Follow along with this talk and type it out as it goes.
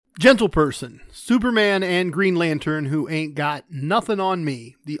Gentle Person, Superman and Green Lantern who ain't got nothing on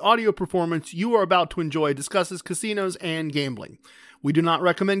me. The audio performance you are about to enjoy discusses casinos and gambling. We do not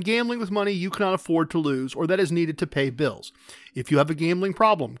recommend gambling with money you cannot afford to lose or that is needed to pay bills. If you have a gambling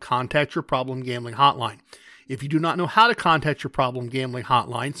problem, contact your problem gambling hotline. If you do not know how to contact your problem gambling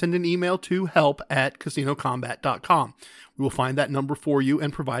hotline, send an email to help@casinocombat.com. We will find that number for you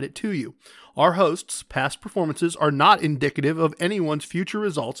and provide it to you. Our hosts' past performances are not indicative of anyone's future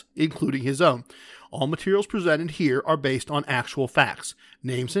results, including his own. All materials presented here are based on actual facts.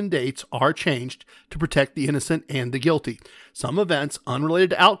 Names and dates are changed to protect the innocent and the guilty. Some events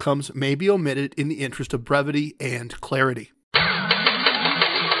unrelated to outcomes may be omitted in the interest of brevity and clarity.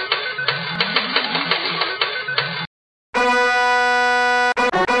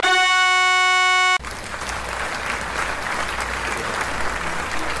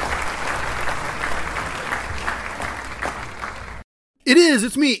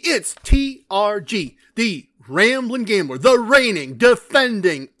 It's me, it's TRG, the Ramblin' Gambler, the reigning,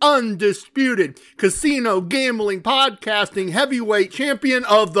 defending, undisputed casino gambling podcasting heavyweight champion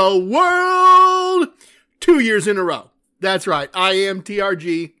of the world 2 years in a row. That's right, I am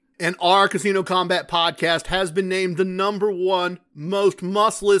TRG, and our Casino Combat podcast has been named the #1 most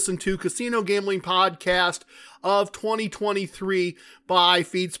must-listen-to casino gambling podcast of 2023 by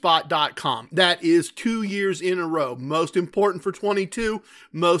Feedspot.com. That is 2 years in a row. Most important for 22,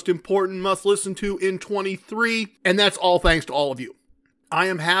 most important must listen to in 23, and that's all thanks to all of you. I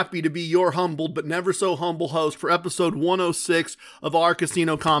am happy to be your humbled but never so humble host for episode 106 of our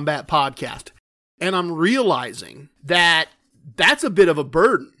Casino Combat podcast. And I'm realizing that that's a bit of a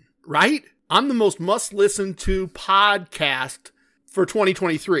burden, right? I'm the most must listen to podcast for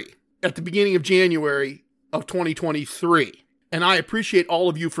 2023 at the beginning of January of 2023. And I appreciate all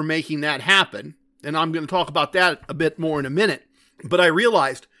of you for making that happen. And I'm going to talk about that a bit more in a minute. But I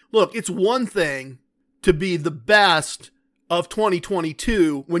realized, look, it's one thing to be the best of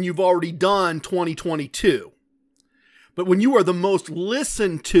 2022 when you've already done 2022. But when you are the most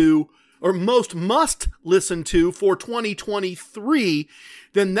listened to or most must listen to for 2023,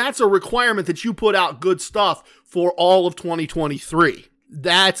 then that's a requirement that you put out good stuff for all of 2023.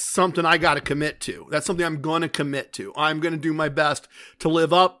 That's something I got to commit to. That's something I'm going to commit to. I'm going to do my best to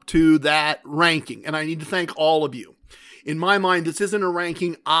live up to that ranking. And I need to thank all of you. In my mind, this isn't a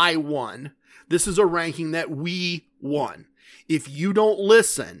ranking I won. This is a ranking that we won. If you don't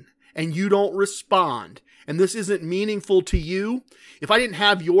listen and you don't respond, and this isn't meaningful to you, if I didn't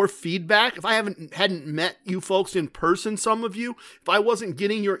have your feedback, if I hadn't met you folks in person, some of you, if I wasn't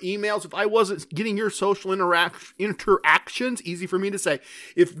getting your emails, if I wasn't getting your social interactions, easy for me to say,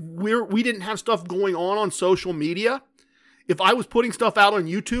 if we didn't have stuff going on social media, if I was putting stuff out on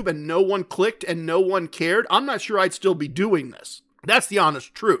YouTube and no one clicked and no one cared, I'm not sure I'd still be doing this. That's the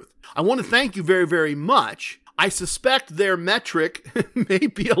honest truth. I want to thank you very, very much. I suspect their metric may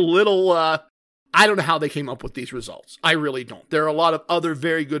be a little, I don't know how they came up with these results. I really don't. There are a lot of other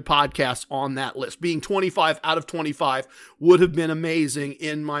very good podcasts on that list. Being 25 out of 25 would have been amazing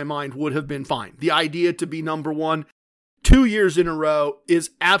in my mind, would have been fine. The idea to be #1 2 years in a row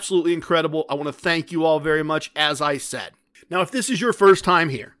is absolutely incredible. I want to thank you all very much, as I said. Now, if this is your first time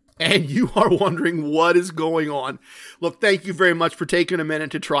here and you are wondering what is going on, look, thank you very much for taking a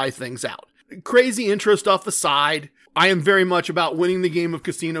minute to try things out. Crazy intro stuff aside, I am very much about winning the game of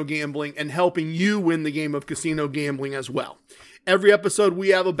casino gambling and helping you win the game of casino gambling as well. Every episode we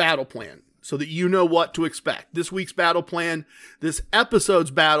have a battle plan so that you know what to expect. This week's battle plan, this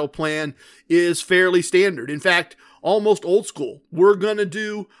episode's battle plan is fairly standard. In fact, almost old school. We're going to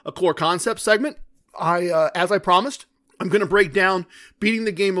do a core concept segment. As I promised, I'm going to break down beating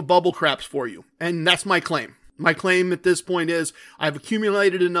the game of bubble craps for you. And that's my claim. My claim at this point is I've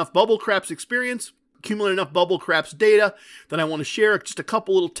accumulated enough bubble craps experience, accumulate enough bubble craps data that I want to share just a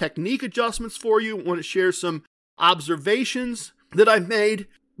couple little technique adjustments for you. I want to share some observations that I've made,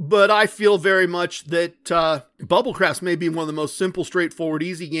 but I feel very much that bubble craps may be one of the most simple, straightforward,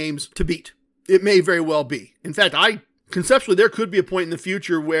 easy games to beat. It may very well be. In fact, conceptually, there could be a point in the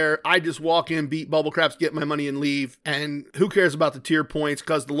future where I just walk in, beat bubble craps, get my money and leave. And who cares about the tier points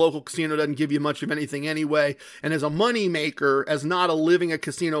because the local casino doesn't give you much of anything anyway. And as a money maker, as not a living a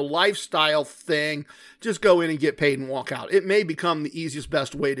casino lifestyle thing, just go in and get paid and walk out. It may become the easiest,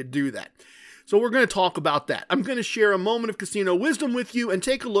 best way to do that. So we're going to talk about that. I'm going to share a moment of casino wisdom with you and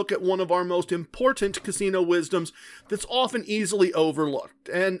take a look at one of our most important casino wisdoms that's often easily overlooked.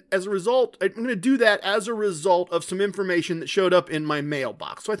 And as a result, I'm going to do that as a result of some information that showed up in my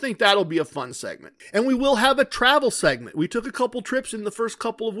mailbox. So I think that'll be a fun segment. And we will have a travel segment. We took a couple trips in the first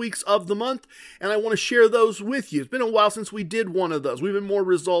couple of weeks of the month, and I want to share those with you. It's been a while since we did one of those. We've been more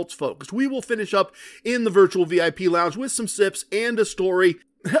results focused. We will finish up in the virtual VIP lounge with some sips and a story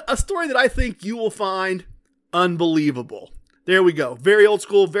that I think you will find unbelievable. There we go. Very old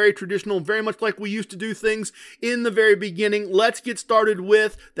school, very traditional, very much like we used to do things in the very beginning. Let's get started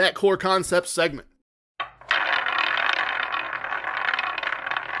with that core concept segment.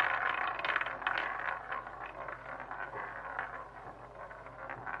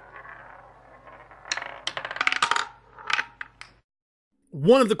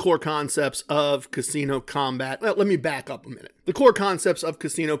 One of the core concepts of Casino Combat, well, let me back up a minute. The core concepts of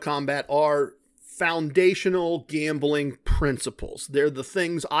Casino Combat are foundational gambling principles. They're the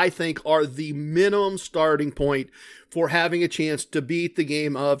things I think are the minimum starting point for having a chance to beat the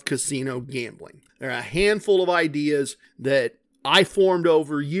game of casino gambling. There are a handful of ideas that I formed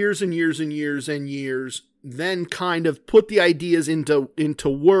over years and years and years and years, then kind of put the ideas into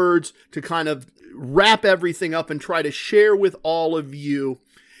words to kind of wrap everything up and try to share with all of you.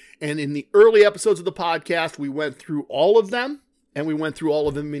 And in the early episodes of the podcast, we went through all of them, and we went through all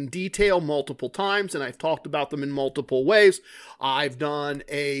of them in detail multiple times, and I've talked about them in multiple ways. I've done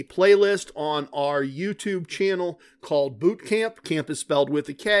a playlist on our YouTube channel called Boot Camp. Camp is spelled with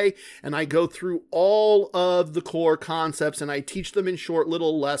a K, and I go through all of the core concepts, and I teach them in short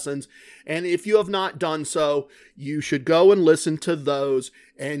little lessons. And if you have not done so, you should go and listen to those,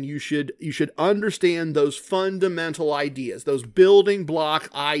 and you should understand those fundamental ideas, those building block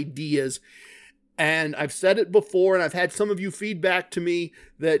ideas. And I've said it before, and I've had some of you feedback to me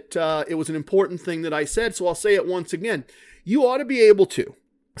that it was an important thing that I said, so I'll say it once again. You ought to be able to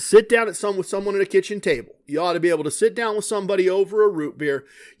sit down with someone at a kitchen table. You ought to be able to sit down with somebody over a root beer.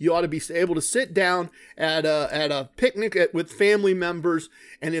 You ought to be able to sit down at a picnic with family members,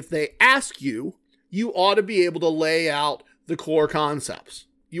 and if they ask you, you ought to be able to lay out the core concepts.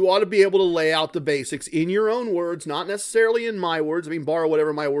 You ought to be able to lay out the basics in your own words, not necessarily in my words. I mean, borrow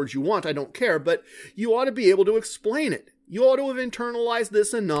whatever my words you want. I don't care. But you ought to be able to explain it. You ought to have internalized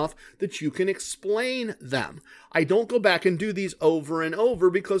this enough that you can explain them. I don't go back and do these over and over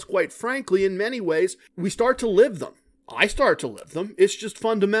because, quite frankly, in many ways, we start to live them. I start to live them. It's just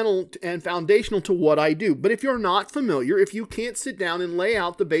fundamental and foundational to what I do. But if you're not familiar, if you can't sit down and lay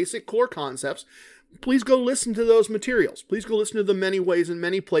out the basic core concepts, please go listen to those materials. Please go listen to the many ways and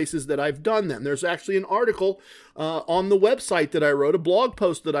many places that I've done them. There's actually an article on the website that I wrote, a blog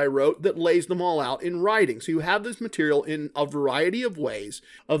post that I wrote that lays them all out in writing. So you have this material in a variety of ways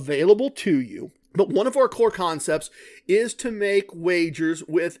available to you. But one of our core concepts is to make wagers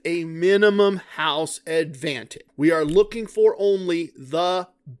with a minimum house advantage. We are looking for only the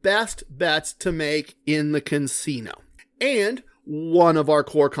best bets to make in the casino. And one of our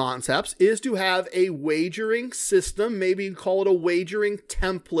core concepts is to have a wagering system, maybe call it a wagering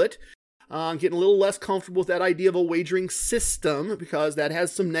template. I'm getting a little less comfortable with that idea of a wagering system because that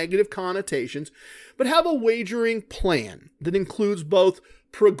has some negative connotations, but have a wagering plan that includes both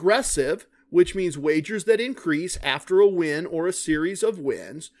progressive, which means wagers that increase after a win or a series of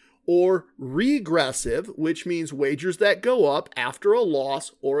wins, or regressive, which means wagers that go up after a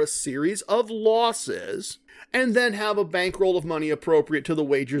loss or a series of losses, and then have a bankroll of money appropriate to the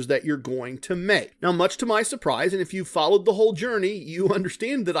wagers that you're going to make. Now, much to my surprise, and if you followed the whole journey, you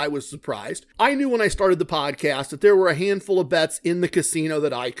understand that I was surprised. I knew when I started the podcast that there were a handful of bets in the casino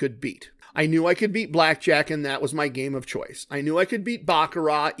that I could beat. I knew I could beat blackjack, and that was my game of choice. I knew I could beat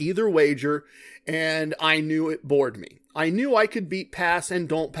baccarat, either wager, and I knew it bored me. I knew I could beat pass and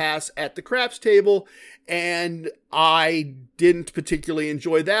don't pass at the craps table, and I didn't particularly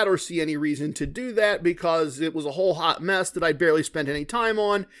enjoy that or see any reason to do that because it was a whole hot mess that I barely spent any time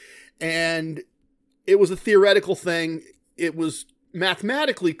on, and it was a theoretical thing. It was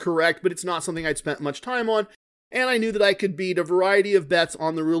mathematically correct, but it's not something I'd spent much time on. And I knew that I could beat a variety of bets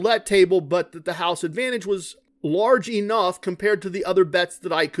on the roulette table, but that the house advantage was large enough compared to the other bets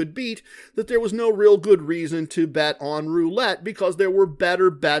that I could beat that there was no real good reason to bet on roulette because there were better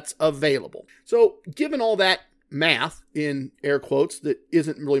bets available. So given all that math, in air quotes, that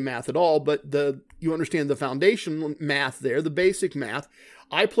isn't really math at all, but you understand the foundational math there, the basic math,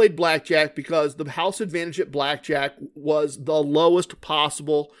 I played blackjack because the house advantage at blackjack was the lowest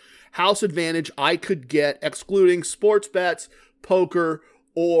possible house advantage I could get, excluding sports bets, poker,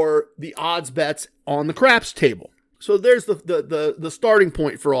 or the odds bets on the craps table. So there's the starting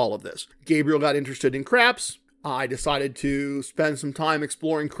point for all of this. Gabriel got interested in craps. I decided to spend some time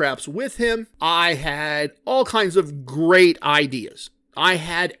exploring craps with him. I had all kinds of great ideas. I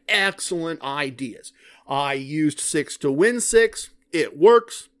had excellent ideas. I used 6 to win 6. It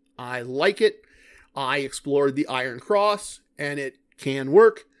works. I like it. I explored the Iron Cross, and it can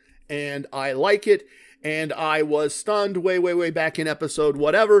work, and I like it. And I was stunned way back in episode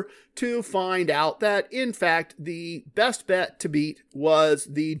whatever to find out that, in fact, the best bet to beat was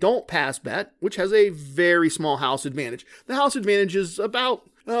the don't pass bet, which has a very small house advantage. The house advantage is about,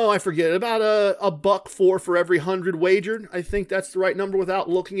 about $1.04 for every 100 wagered. I think that's the right number without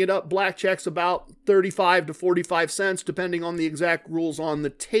looking it up. Blackjack's about 35 to 45 cents, depending on the exact rules on the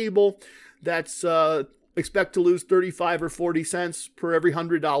table. That's expect to lose 35 or 40 cents per every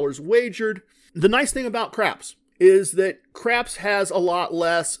 $100 wagered. The nice thing about craps is that craps has a lot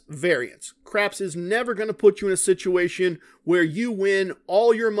less variance. Craps is never going to put you in a situation where you win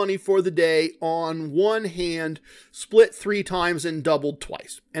all your money for the day on one hand, split 3 times and doubled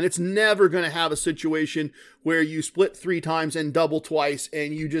twice. And it's never going to have a situation where you split 3 times and double twice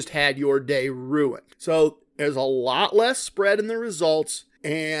and you just had your day ruined. So there's a lot less spread in the results.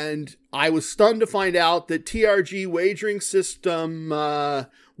 And I was stunned to find out that TRG Wagering System 1,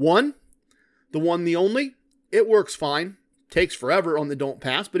 the one, the only, it works fine. Takes forever on the don't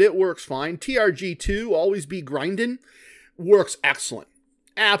pass, but it works fine. TRG 2, always be grinding, works excellent.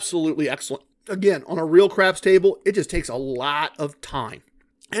 Absolutely excellent. Again, on a real craps table, it just takes a lot of time.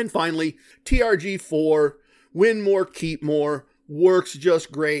 And finally, TRG 4, win more, keep more, works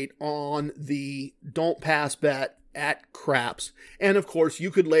just great on the don't pass bet at craps. And of course,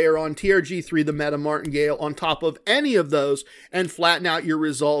 you could layer on TRG3, the Meta Martingale, on top of any of those and flatten out your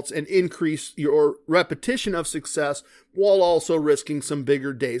results and increase your repetition of success while also risking some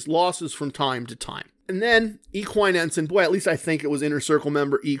bigger days losses from time to time. And then Equine Ensign, boy, at least I think it was Inner Circle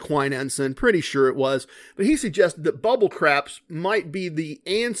member Equine Ensign, pretty sure it was, but he suggested that bubble craps might be the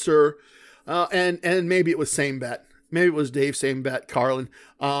answer, and maybe it was Same Bet. Maybe it was Dave Same Bet, Carlin.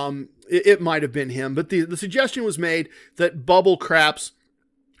 It might have been him, but the suggestion was made that bubble craps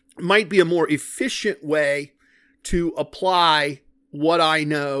might be a more efficient way to apply what I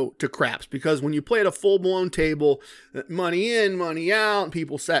know to craps. Because when you play at a full-blown table, money in, money out,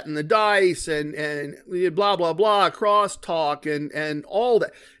 people setting the dice, and blah, blah, blah, crosstalk, and all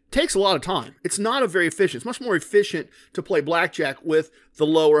that, takes a lot of time. It's not a very efficient. It's much more efficient to play blackjack with the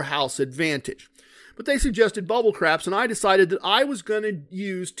lower house advantage. But they suggested bubble craps, and I decided that I was going to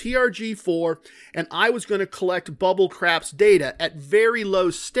use TRG4 and I was going to collect bubble craps data at very low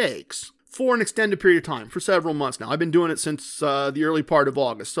stakes for an extended period of time, for several months now. I've been doing it since the early part of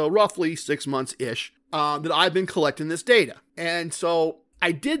August, so roughly 6 months-ish that I've been collecting this data. And so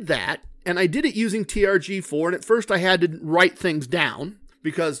I did that, and I did it using TRG4, and at first I had to write things down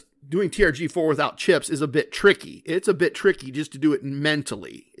because doing TRG4 without chips is a bit tricky. It's a bit tricky just to do it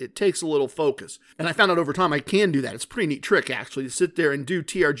mentally. It takes a little focus. And I found out over time I can do that. It's a pretty neat trick, actually, to sit there and do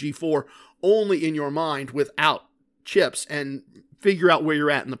TRG4 only in your mind without chips and figure out where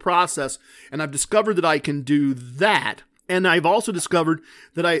you're at in the process. And I've discovered that I can do that. And I've also discovered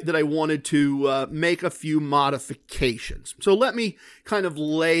that I wanted to make a few modifications. So let me kind of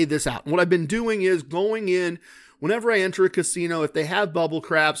lay this out. And what I've been doing is going in. Whenever I enter a casino, if they have bubble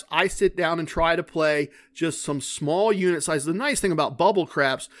craps, I sit down and try to play just some small unit size. The nice thing about bubble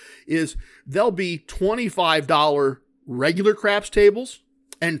craps is they'll be $25 regular craps tables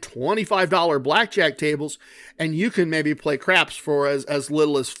and $25 blackjack tables, and you can maybe play craps for as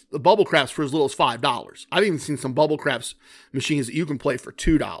little as bubble craps for as little as $5. I've even seen some bubble craps machines that you can play for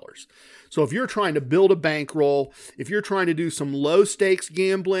 $2. So if you're trying to build a bankroll, if you're trying to do some low stakes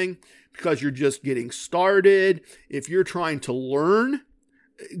gambling, because you're just getting started, if you're trying to learn,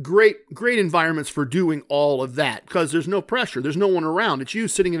 great environments for doing all of that because there's no pressure. There's no one around. It's you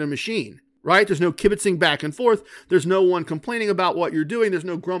sitting in a machine, right? There's no kibitzing back and forth. There's no one complaining about what you're doing. There's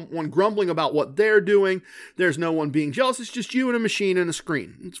no one grumbling about what they're doing. There's no one being jealous. It's just you and a machine and a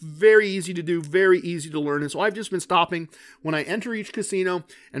screen. It's very easy to do, very easy to learn. And so I've just been stopping when I enter each casino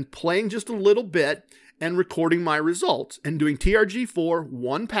and playing just a little bit and recording my results and doing TRG4,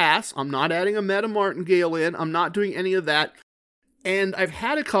 one pass. I'm not adding a Meta Martingale in. I'm not doing any of that. And I've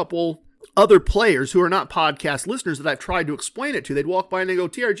had a couple other players who are not podcast listeners that I've tried to explain it to. They'd walk by and they go,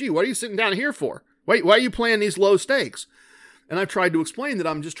 TRG, what are you sitting down here for? Why are you playing these low stakes? And I've tried to explain that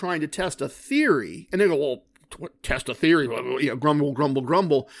I'm just trying to test a theory. And they go, well, test a theory, grumble, grumble,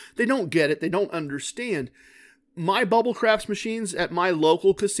 grumble. They don't get it. They don't understand. My bubble craps machines at my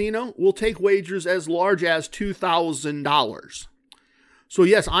local casino will take wagers as large as $2,000. So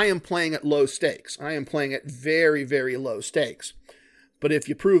yes, I am playing at low stakes. I am playing at very, very low stakes. But if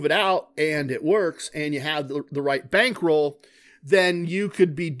you prove it out and it works and you have the right bankroll, then you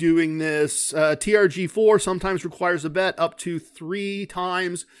could be doing this. TRG4 sometimes requires a bet up to 3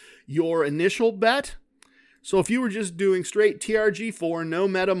 times your initial bet. So if you were just doing straight TRG4, no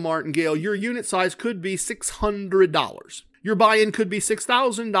meta martingale, your unit size could be $600. Your buy-in could be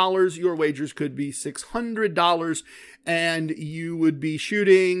 $6,000. Your wagers could be $600. And you would be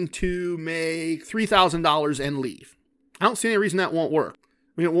shooting to make $3,000 and leave. I don't see any reason that won't work.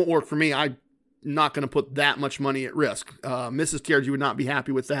 I mean, it won't work for me. I'm not going to put that much money at risk. Mrs. TRG would not be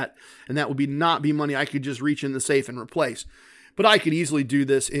happy with that. And that would not be money I could just reach in the safe and replace. But I could easily do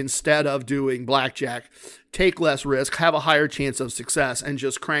this instead of doing blackjack, take less risk, have a higher chance of success, and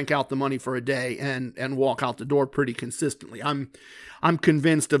just crank out the money for a day and walk out the door pretty consistently. I'm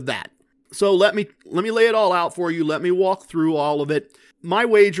convinced of that. So let me lay it all out for you. Let me walk through all of it. My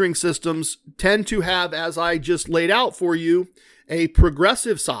wagering systems tend to have, as I just laid out for you, a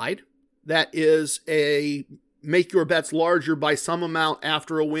progressive side that is a make your bets larger by some amount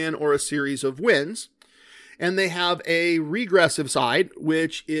after a win or a series of wins. And they have a regressive side,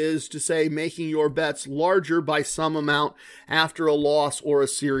 which is to say making your bets larger by some amount after a loss or a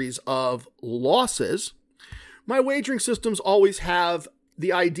series of losses. My wagering systems always have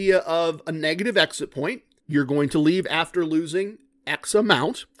the idea of a negative exit point. You're going to leave after losing X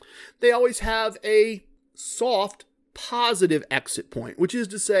amount. They always have a soft positive exit point, which is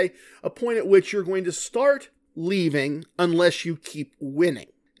to say a point at which you're going to start leaving unless you keep winning.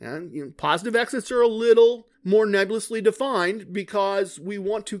 And positive exits are a little more nebulously defined because we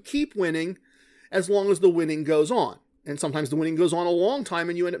want to keep winning as long as the winning goes on. And sometimes the winning goes on a long time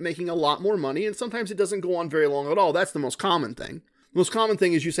and you end up making a lot more money. And sometimes it doesn't go on very long at all. That's the most common thing. The most common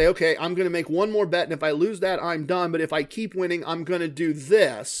thing is you say, okay, I'm going to make one more bet. And if I lose that, I'm done. But if I keep winning, I'm going to do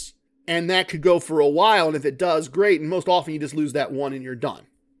this. And that could go for a while. And if it does, great. And most often you just lose that one and you're done.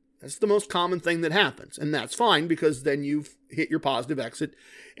 That's the most common thing that happens. And that's fine because then you've hit your positive exit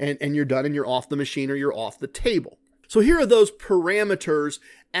and you're done and you're off the machine or you're off the table. So here are those parameters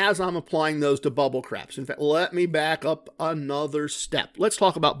as I'm applying those to bubble craps. In fact, let me back up another step. Let's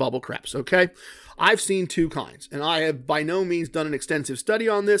talk about bubble craps, okay? I've seen 2 kinds, and I have by no means done an extensive study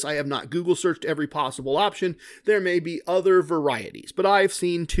on this. I have not Google searched every possible option. There may be other varieties, but I've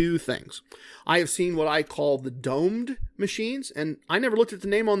seen 2 things. I have seen what I call the domed machines, and I never looked at the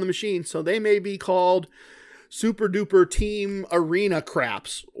name on the machine, so they may be called Super Duper Team Arena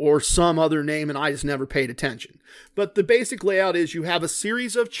Craps or some other name, and I just never paid attention. But the basic layout is you have a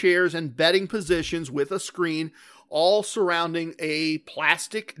series of chairs and betting positions with a screen all surrounding a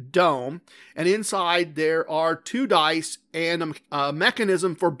plastic dome, and inside there are 2 dice and a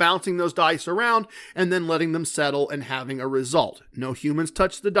mechanism for bouncing those dice around and then letting them settle and having a result. No humans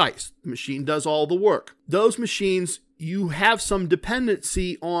touch the dice. The machine does all the work. Those machines, you have some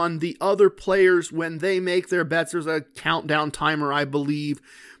dependency on the other players when they make their bets. There's a countdown timer, I believe,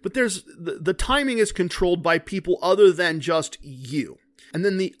 but there's the timing is controlled by people other than just you. And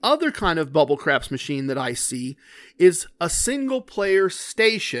then the other kind of bubble craps machine that I see is a single player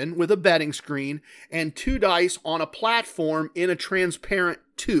station with a betting screen and 2 dice on a platform in a transparent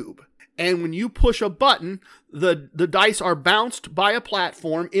tube. And when you push a button, the dice are bounced by a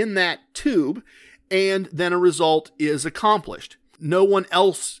platform in that tube, and then a result is accomplished. No one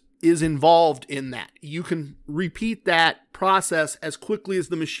else is involved in that. You can repeat that process as quickly as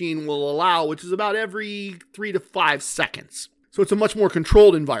the machine will allow, which is about every 3 to 5 seconds. So it's a much more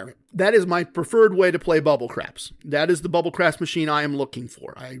controlled environment. That is my preferred way to play bubble craps. That is the bubble craps machine I am looking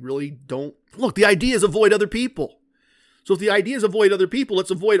for. I really don't... Look, the idea is avoid other people. So if the idea is avoid other people,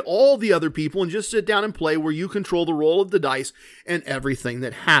 let's avoid all the other people and just sit down and play where you control the roll of the dice and everything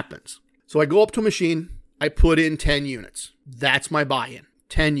that happens. So I go up to a machine, I put in 10 units. That's my buy-in,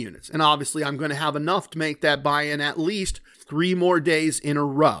 10 units. And obviously I'm going to have enough to make that buy-in at least 3 more days in a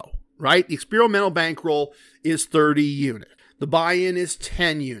row, right? The experimental bankroll is 30 units. The buy-in is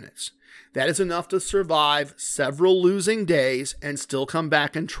 10 units. That is enough to survive several losing days and still come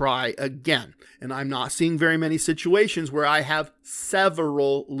back and try again. And I'm not seeing very many situations where I have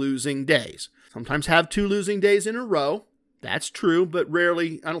several losing days. Sometimes have 2 losing days in a row. That's true, but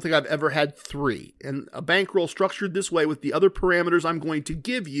rarely. I don't think I've ever had 3. And a bankroll structured this way with the other parameters I'm going to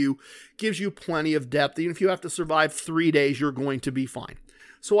give you gives you plenty of depth. Even if you have to survive 3 days, you're going to be fine.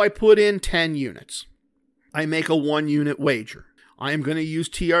 So I put in 10 units. I make a 1-unit wager. I am going to use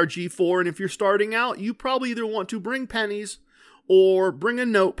TRG4, and if you're starting out, you probably either want to bring pennies or bring a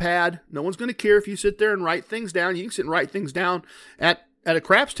notepad. No one's going to care if you sit there and write things down. You can sit and write things down at at a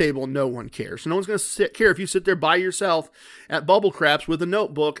craps table, no one cares. No one's going to care if you sit there by yourself at Bubble Craps with a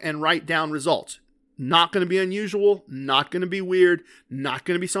notebook and write down results. Not going to be unusual, not going to be weird, not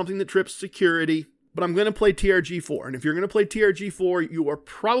going to be something that trips security. But I'm going to play TRG4. And if you're going to play TRG4, you are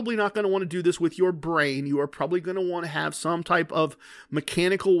probably not going to want to do this with your brain. You are probably going to want to have some type of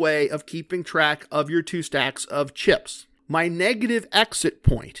mechanical way of keeping track of your 2 stacks of chips. My negative exit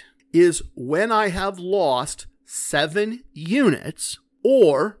point is when I have lost 7 units,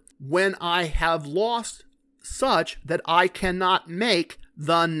 or when I have lost such that I cannot make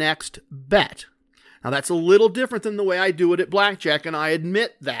the next bet. Now, that's a little different than the way I do it at blackjack, and I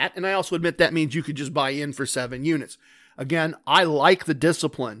admit that, and I also admit that means you could just buy in for 7 units. Again, I like the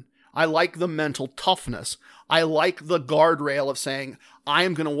discipline. I like the mental toughness. I like the guardrail of saying, I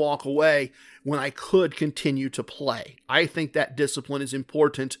am going to walk away when I could continue to play. I think that discipline is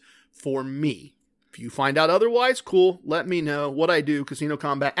important for me. If you find out otherwise, cool, let me know what I do. Casino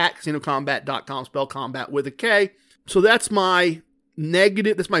Combat at casinocombat.com, spell combat with a K. So that's my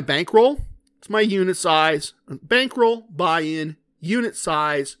negative, that's my bankroll. It's my unit size, bankroll, buy-in, unit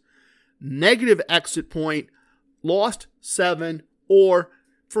size, negative exit point, lost 7, or,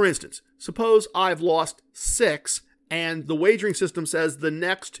 for instance, suppose I've lost 6 and the wagering system says the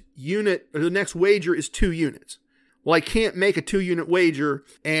next unit, or the next wager is 2 units. Well, I can't make a 2-unit wager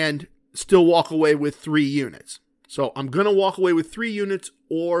and still walk away with 3 units. So I'm going to walk away with 3 units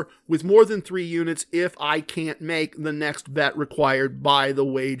or with more than 3 units if I can't make the next bet required by the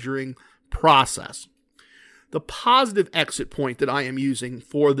wagering process. The positive exit point that I am using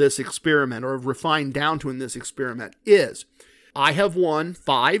for this experiment, or have refined down to in this experiment, is I have won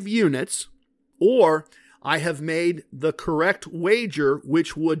 5 units, or I have made the correct wager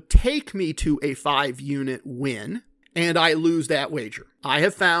which would take me to a 5-unit win, and I lose that wager. I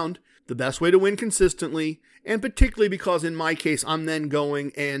have found the best way to win consistently, and particularly because in my case I'm then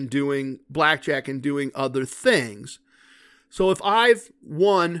going and doing blackjack and doing other things. So if I've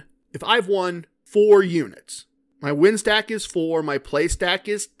won 4 units, my win stack is 4, my play stack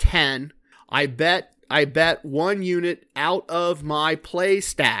is 10, I bet 1 unit out of my play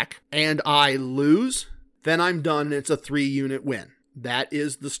stack and I lose, then I'm done and it's a 3-unit win. That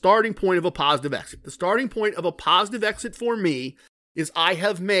is the starting point of a positive exit. The starting point of a positive exit for me is I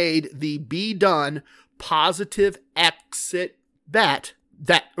have made the be done positive exit bet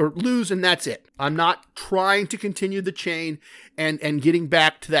that, or lose, and that's it. I'm not trying to continue the chain and getting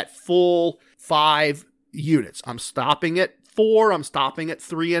back to that full 5 units. I'm stopping at 4. I'm stopping at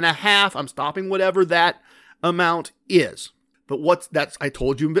 3.5. I'm stopping whatever that amount is. But I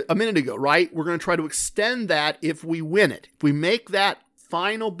told you a minute ago, right? We're going to try to extend that if we win it. If we make that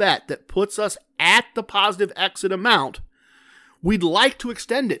final bet that puts us at the positive exit amount, we'd like to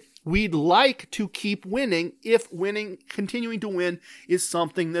extend it. We'd like to keep winning if continuing to win is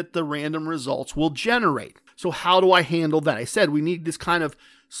something that the random results will generate. So how do I handle that? I said we need this kind of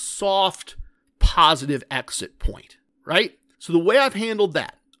soft positive exit point, right? So the way I've handled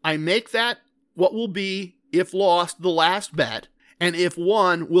that, I make that what will be, if lost, the last bet, and if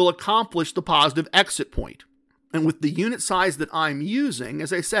won, will accomplish the positive exit point. And with the unit size that I'm using,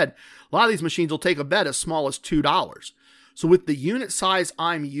 as I said, a lot of these machines will take a bet as small as $2. So with the unit size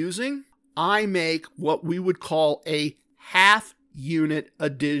I'm using, I make what we would call a half-unit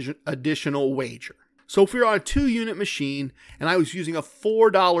additional wager. So if we were on a 2-unit machine and I was using a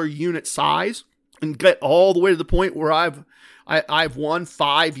 $4 unit size and get all the way to the point where I've won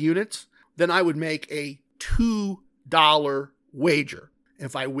 5 units, then I would make a $2 wager.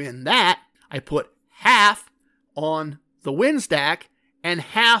 If I win that, I put half on the win stack and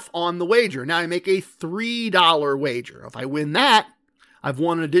half on the wager. Now I make a $3 wager. If I win that, I've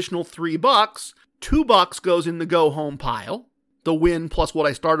won an additional $3. $2 goes in the go home pile, the win plus what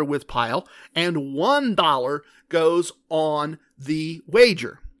I started with pile, and $1 goes on the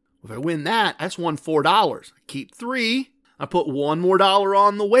wager. If I win that, that's won $4. I keep 3. I put $1 more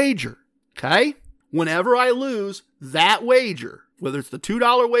on the wager. Okay? Whenever I lose that wager, whether it's the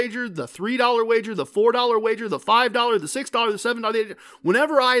 $2 wager, the $3 wager, the $4 wager, the $5, the $6, the $7,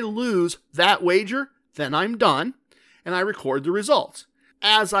 whenever I lose that wager, then I'm done and I record the results.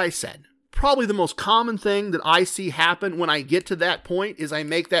 As I said, probably the most common thing that I see happen when I get to that point is I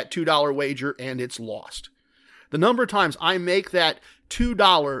make that $2 wager and it's lost. The number of times I make that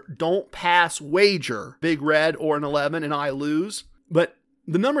 $2 don't pass wager, big red or an 11, and I lose, but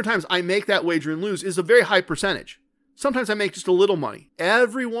the number of times I make that wager and lose is a very high percentage. Sometimes I make just a little money.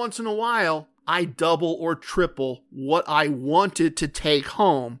 Every once in a while, I double or triple what I wanted to take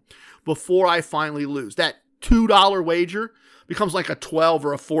home before I finally lose. That $2 wager becomes like a $12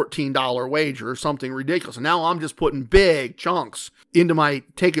 or a $14 wager or something ridiculous. And now I'm just putting big chunks into my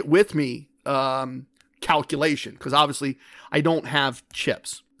take it with me calculation, because obviously I don't have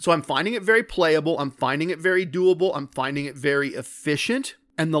chips. So I'm finding it very playable. I'm finding it very doable. I'm finding it very efficient.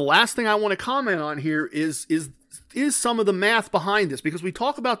 And the last thing I want to comment on here is some of the math behind this, because we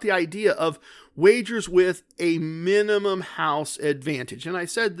talk about the idea of wagers with a minimum house advantage. And I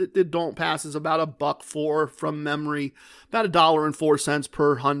said that the don't pass is about $1.04 from memory, about $1.04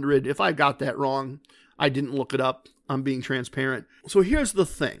 per 100. If I got that wrong, I didn't look it up. I'm being transparent. So here's the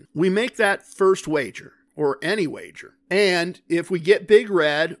thing. We make that first wager, or any wager, and if we get big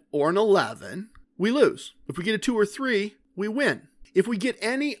red or an 11, we lose. If we get a 2 or 3, we win. If we get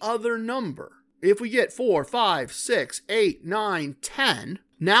any other number, if we get 4, 5, 6, 8, 9, 10,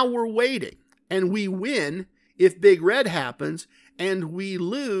 now we're waiting, and we win if big red happens, and we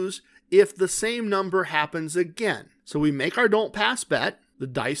lose if the same number happens again. So we make our don't pass bet, the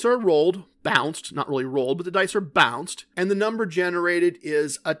dice are rolled, bounced, not really rolled, but the dice are bounced, and the number generated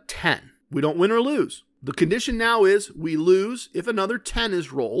is a 10. We don't win or lose. The condition now is we lose if another 10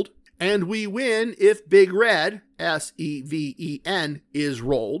 is rolled, and we win if big red, S-E-V-E-N, is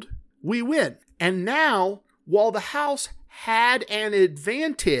rolled. We win. And now, while the house had an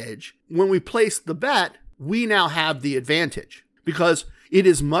advantage when we placed the bet, we now have the advantage, because it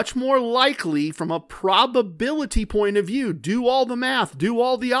is much more likely from a probability point of view. Do all the math, do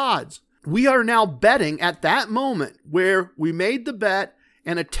all the odds. We are now betting at that moment where we made the bet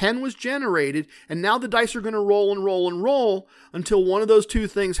and a 10 was generated, and now the dice are going to roll and roll and roll until one of those two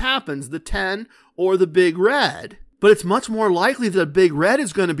things happens, the 10 or the big red. But it's much more likely that a big red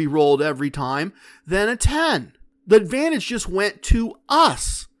is going to be rolled every time than a 10. The advantage just went to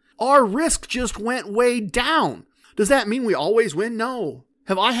us. Our risk just went way down. Does that mean we always win? No.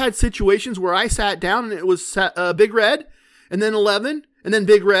 Have I had situations where I sat down and it was big red, and then 11, and then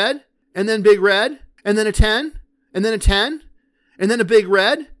big red, and then big red, and then a 10, and then a 10, and then a big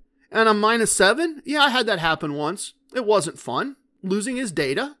red, and I'm -7? Yeah, I had that happen once. It wasn't fun. Losing is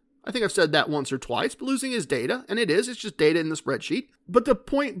data. I think I've said that once or twice, but losing is data, and it is. It's just data in the spreadsheet. But the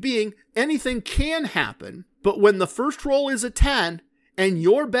point being, anything can happen, but when the first roll is a 10, and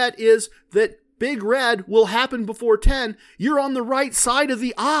your bet is that big red will happen before 10, you're on the right side of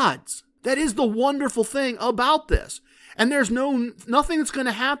the odds. That is the wonderful thing about this. And there's nothing that's going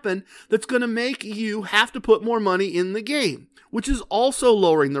to happen that's going to make you have to put more money in the game, which is also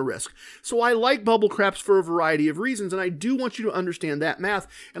lowering the risk. So I like bubble craps for a variety of reasons, and I do want you to understand that math,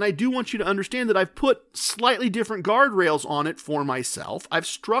 and I do want you to understand that I've put slightly different guardrails on it for myself. I've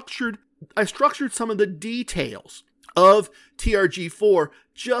structured some of the details of TRG4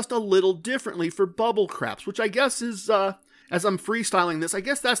 just a little differently for bubble craps, which I guess is, as I'm freestyling this, I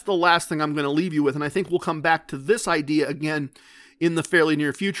guess that's the last thing I'm going to leave you with, and I think we'll come back to this idea again in the fairly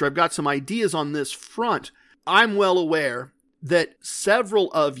near future. I've got some ideas on this front. I'm well aware that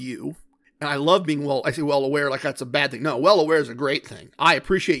several of you, and I love being I say well aware like that's a bad thing. No, well aware is a great thing. I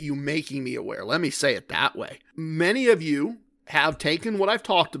appreciate you making me aware. Let me say it that way. Many of you have taken what I've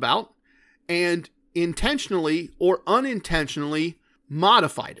talked about and intentionally or unintentionally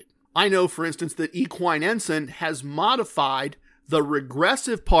modified it. I know, for instance, that Equine Ensign has modified the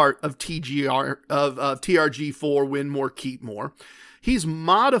regressive part of TRG4, win more, keep more. He's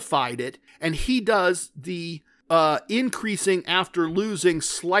modified it, and he does the increasing after losing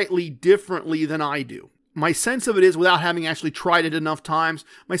slightly differently than I do. My sense of it is, without having actually tried it enough times,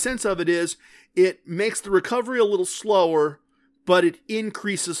 my sense of it is it makes the recovery a little slower, but it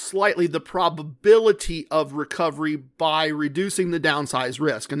increases slightly the probability of recovery by reducing the downside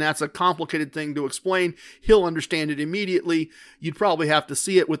risk. And that's a complicated thing to explain. He'll understand it immediately. You'd probably have to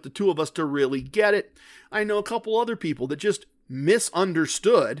see it with the two of us to really get it. I know a couple other people that just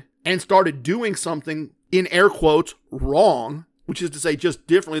misunderstood and started doing something, in air quotes, wrong, which is to say just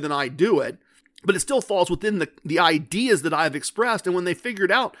differently than I do it. But it still falls within the ideas that I've expressed. And when they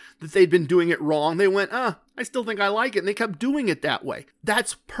figured out that they'd been doing it wrong, they went, I still think I like it. And they kept doing it that way.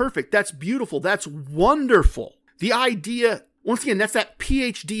 That's perfect. That's beautiful. That's wonderful. The idea, once again, that's that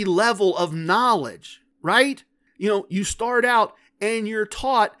PhD level of knowledge, right? You start out and you're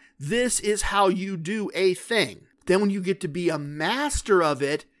taught this is how you do a thing. Then when you get to be a master of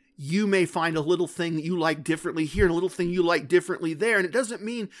it, you may find a little thing that you like differently here and a little thing you like differently there. And it doesn't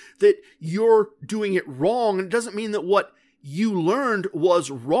mean that you're doing it wrong. And it doesn't mean that what you learned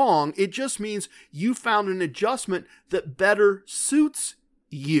was wrong. It just means you found an adjustment that better suits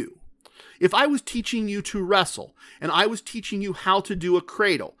you. If I was teaching you to wrestle and I was teaching you how to do a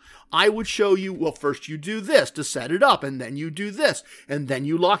cradle, I would show you, well, first you do this to set it up, and then you do this, and then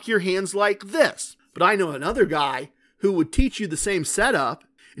you lock your hands like this. But I know another guy who would teach you the same setup,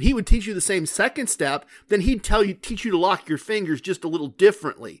 and he would teach you the same second step, then he'd teach you to lock your fingers just a little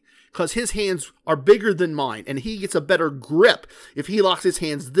differently, because his hands are bigger than mine, and he gets a better grip if he locks his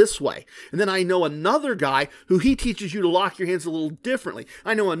hands this way. And then I know another guy who he teaches you to lock your hands a little differently.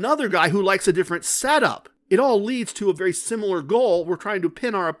 I know another guy who likes a different setup. It all leads to a very similar goal. We're trying to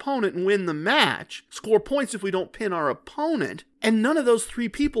pin our opponent and win the match, score points if we don't pin our opponent, and none of those three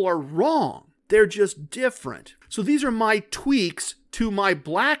people are wrong. They're just different. So these are my tweaks to my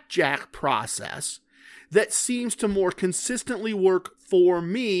blackjack process that seems to more consistently work for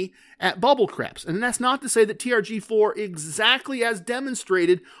me at Bubble Craps. And that's not to say that TRG4, exactly as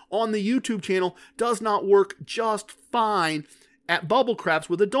demonstrated on the YouTube channel, does not work just fine at Bubble Craps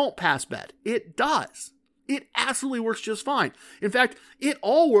with a don't pass bet. It does. It absolutely works just fine. In fact, it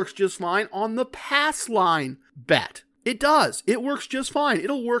all works just fine on the pass line bet. It does. It works just fine.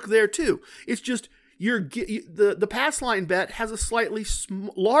 It'll work there too. It's just the pass line bet has a slightly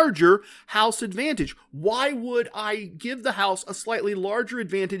larger house advantage. Why would I give the house a slightly larger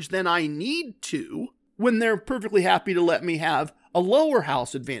advantage than I need to when they're perfectly happy to let me have a lower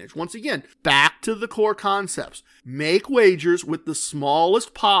house advantage? Once again, back to the core concepts. Make wagers with the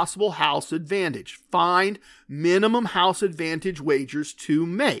smallest possible house advantage. Find minimum house advantage wagers to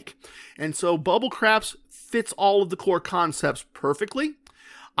make. And so Bubble Craps fits all of the core concepts perfectly.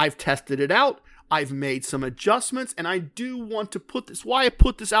 I've tested it out. I've made some adjustments, and I do want to put this, why I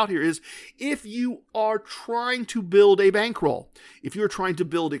put this out here is if you are trying to build a bankroll, if you're trying to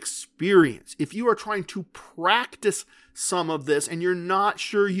build experience, if you are trying to practice some of this and you're not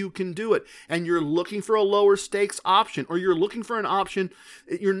sure you can do it, and you're looking for a lower stakes option, or you're looking for an option,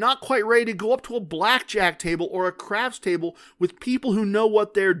 you're not quite ready to go up to a blackjack table or a craps table with people who know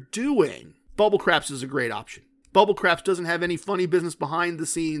what they're doing, Bubble Craps is a great option. Bubble Craps doesn't have any funny business behind the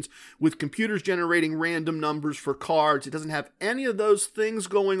scenes with computers generating random numbers for cards. It doesn't have any of those things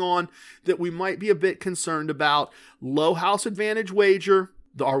going on that we might be a bit concerned about. Low house advantage wager.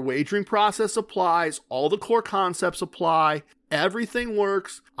 Our wagering process applies. All the core concepts apply. Everything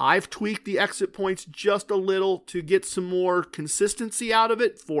works. I've tweaked the exit points just a little to get some more consistency out of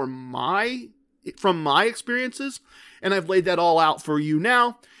it from my experiences. And I've laid that all out for you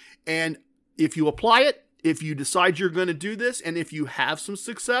now. And if you apply it, if you decide you're going to do this, and if you have some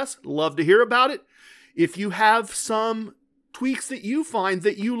success, love to hear about it. If you have some tweaks that you find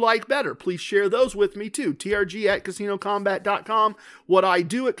that you like better, please share those with me too. TRG@CasinoCombat.com. What I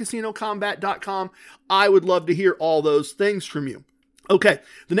do at CasinoCombat.com. I would love to hear all those things from you. Okay,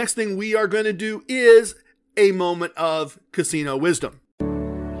 the next thing we are going to do is a moment of casino wisdom.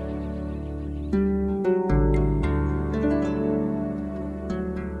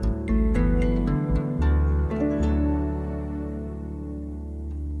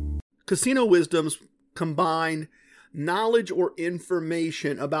 Casino wisdoms combine knowledge or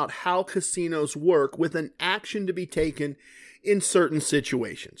information about how casinos work with an action to be taken in certain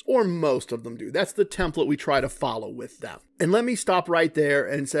situations, or most of them do. That's the template we try to follow with them. And let me stop right there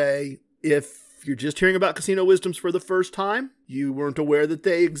and say, if you're just hearing about casino wisdoms for the first time, you weren't aware that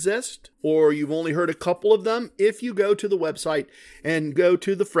they exist, or you've only heard a couple of them, if you go to the website and go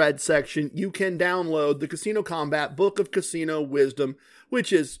to the Fred section, you can download the Casino Combat Book of Casino Wisdom,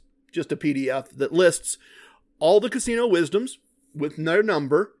 which is just a PDF that lists all the casino wisdoms with their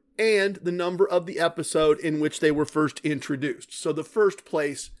number and the number of the episode in which they were first introduced. So the first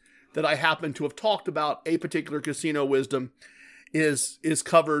place that I happen to have talked about a particular casino wisdom is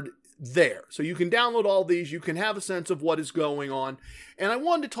covered there. So you can download all these, you can have a sense of what is going on. And I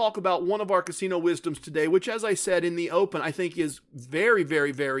wanted to talk about one of our casino wisdoms today, which, as I said in the open, I think is very,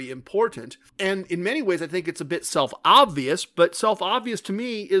 very, very important. And in many ways, I think it's a bit self-obvious, but self-obvious to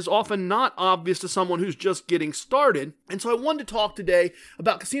me is often not obvious to someone who's just getting started. And so I wanted to talk today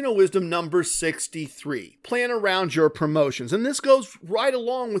about casino wisdom number 63. Plan around your promotions. And this goes right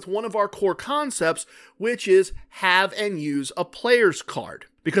along with one of our core concepts, which is have and use a player's card.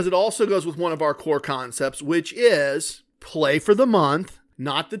 Because it also goes with one of our core concepts, which is play for the month,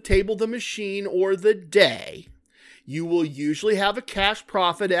 not the table, the machine, or the day. You will usually have a cash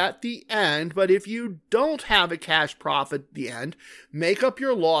profit at the end, but if you don't have a cash profit at the end, make up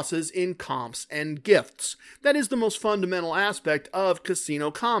your losses in comps and gifts. That is the most fundamental aspect of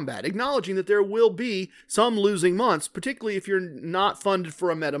Casino Combat, acknowledging that there will be some losing months, particularly if you're not funded for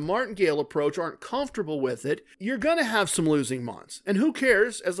a Meta Martingale approach, aren't comfortable with it, you're going to have some losing months. And who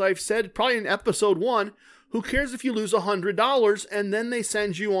cares, as I've said probably in episode 1, who cares if you lose $100 and then they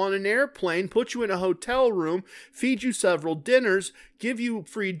send you on an airplane, put you in a hotel room, feed you several dinners, give you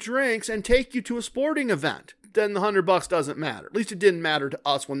free drinks, and take you to a sporting event? then the $100 doesn't matter. At least it didn't matter to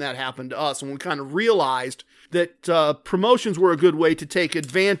us when that happened to us, and we kind of realized that promotions were a good way to take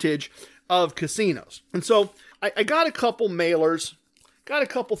advantage of casinos. And so I got a couple mailers, got a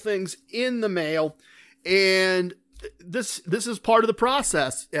couple things in the mail, and this is part of the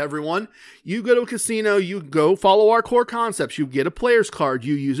process, everyone. You go to a casino, you go follow our core concepts, you get a player's card,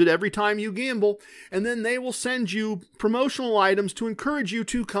 you use it every time you gamble, and then they will send you promotional items to encourage you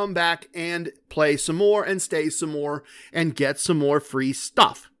to come back and play some more and stay some more and get some more free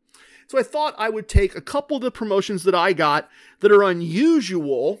stuff. So I thought I would take a couple of the promotions that I got that are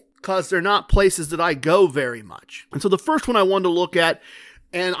unusual because they're not places that I go very much. And so the first one I wanted to look at,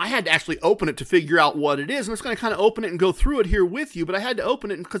 and I had to actually open it to figure out what it is. And I'm just going to kind of open it and go through it here with you. But I had to open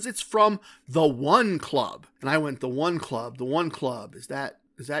it because it's from The One Club. And I went, The One Club, The One Club. Is that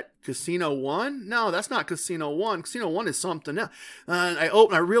Casino One? No, that's not Casino One. Casino One is something else. And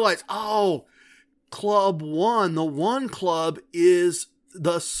I realized, oh, Club One. The One Club is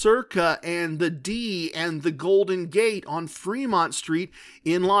the Circa and the D and the Golden Gate on Fremont Street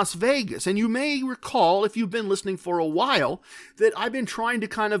in Las Vegas. And you may recall, if you've been listening for a while, that I've been trying to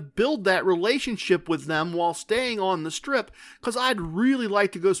kind of build that relationship with them while staying on the Strip, because I'd really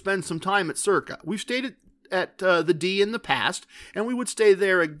like to go spend some time at Circa. We've stayed at the D in the past, and we would stay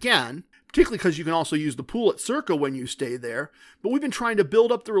there again, particularly because you can also use the pool at Circa when you stay there. But we've been trying to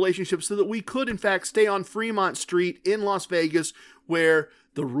build up the relationship so that we could, in fact, stay on Fremont Street in Las Vegas, where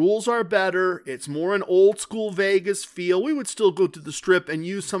the rules are better. It's more an old school Vegas feel. We would still go to the Strip and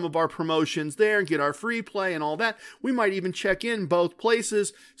use some of our promotions there and get our free play and all that. We might even check in both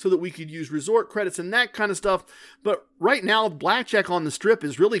places so that we could use resort credits and that kind of stuff. But right now, blackjack on the Strip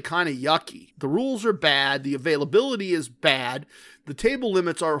is really kind of yucky. The rules are bad. The availability is bad. The table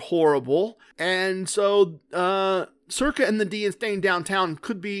limits are horrible. And so Circa and the D and staying downtown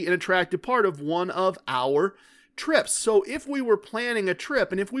could be an attractive part of one of our trips. So if we were planning a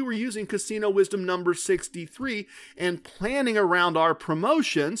trip, and if we were using Casino Wisdom number 63 and planning around our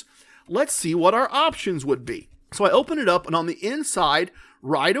promotions, let's see what our options would be. So I open it up, and on the inside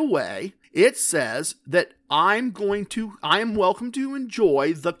right away, it says that I am welcome to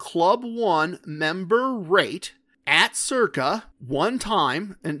enjoy the Club One member rate at Circa one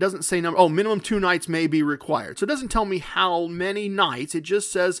time, and it doesn't say number. Oh, minimum 2 nights may be required. So it doesn't tell me how many nights. It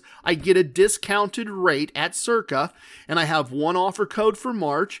just says I get a discounted rate at Circa, and I have one offer code for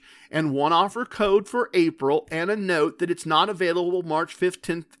March and one offer code for April, and a note that it's not available March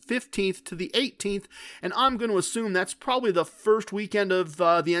 15th to the 18th, and I'm going to assume that's probably the first weekend of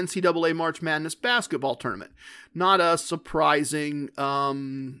the NCAA March Madness basketball tournament. Not a surprising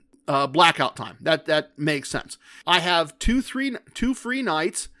blackout time. That makes sense. I have two free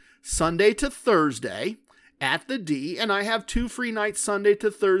nights, Sunday to Thursday at the D, and I have 2 free nights Sunday to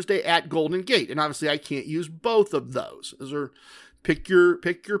Thursday at Golden Gate. And obviously I can't use both of those. Those are pick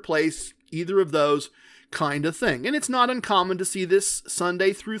your place, either of those kind of thing. And it's not uncommon to see this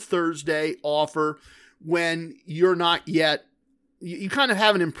Sunday through Thursday offer when you're not yet, you kind of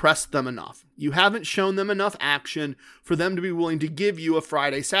haven't impressed them enough. You haven't shown them enough action for them to be willing to give you a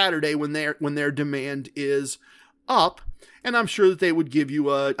Friday, Saturday when their demand is up. And I'm sure that they would give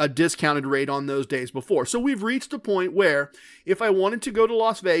you a discounted rate on those days before. So we've reached a point where if I wanted to go to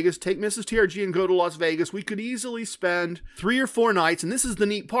Las Vegas, take Mrs. TRG and go to Las Vegas, we could easily spend 3 or 4 nights. And this is the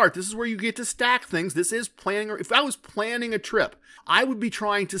neat part. This is where you get to stack things. This is planning. If I was planning a trip, I would be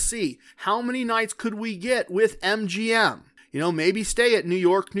trying to see how many nights could we get with MGM. You know, maybe stay at New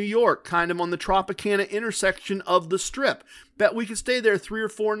York, kind of on the Tropicana intersection of the Strip. Bet we could stay there 3 or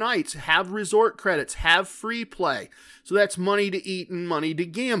 4 nights, have resort credits, have free play. So that's money to eat and money to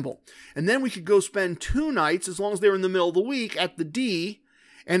gamble. And then we could go spend 2 nights, as long as they're in the middle of the week, at the D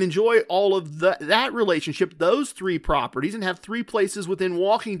and enjoy all of that relationship, those 3 properties, and have 3 places within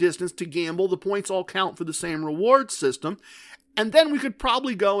walking distance to gamble. The points all count for the same reward system. And then we could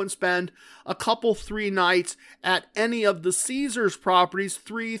probably go and spend a couple 3 nights at any of the Caesars properties,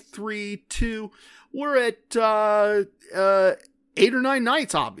 3, 2. We're at 8 or 9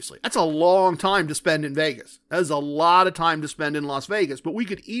 nights, obviously. That's a long time to spend in Vegas. That is a lot of time to spend in Las Vegas, but we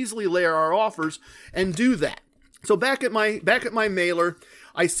could easily layer our offers and do that. So back at my mailer,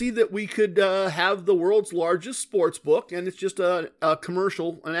 I see that we could have the world's largest sports book, and it's just a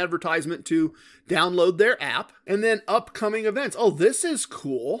commercial, an advertisement to download their app, and then upcoming events. Oh, this is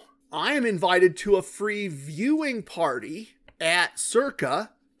cool. I am invited to a free viewing party at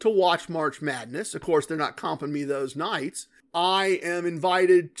Circa to watch March Madness. Of course, they're not comping me those nights. I am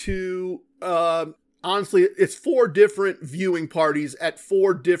invited to, honestly, it's 4 different viewing parties at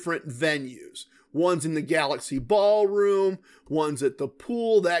 4 different venues. One's in the Galaxy Ballroom, one's at the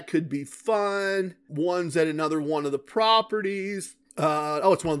pool, that could be fun. One's at another one of the properties.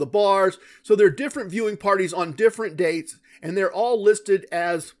 It's one of the bars. So there are different viewing parties on different dates, and they're all listed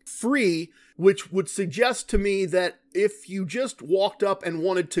as free, which would suggest to me that if you just walked up and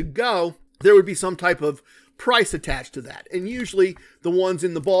wanted to go, there would be some type of price attached to that. And usually the ones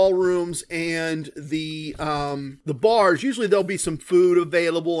in the ballrooms and the bars, usually there'll be some food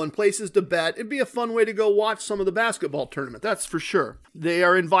available and places to bet. It'd be a fun way to go watch some of the basketball tournament, that's for sure. They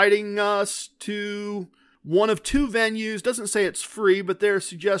are inviting us to one of two venues. Doesn't say it's free, but they're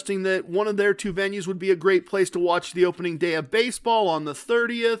suggesting that one of their two venues would be a great place to watch the opening day of baseball on the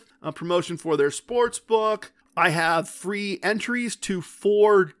 30th, a promotion for their sports book. I have free entries to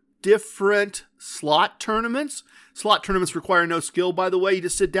 4 different slot tournaments. Slot tournaments require no skill, by the way. You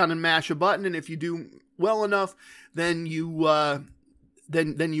just sit down and mash a button, and if you do well enough, then you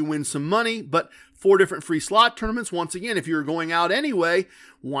win some money. But 4 different free slot tournaments. Once again, if you're going out anyway,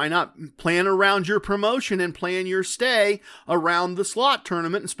 why not plan around your promotion and plan your stay around the slot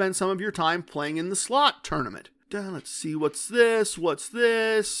tournament and spend some of your time playing in the slot tournament? Let's see, what's this?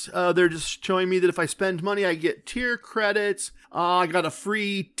 They're just showing me that if I spend money, I get tier credits. I got a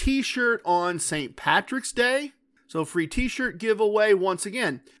free t-shirt on St. Patrick's Day. So free t-shirt giveaway once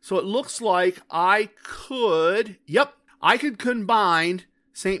again. So it looks like I could combine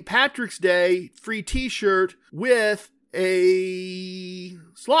St. Patrick's Day free t-shirt with a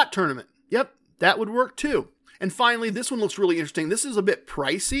slot tournament. Yep, that would work too. And finally, this one looks really interesting. This is a bit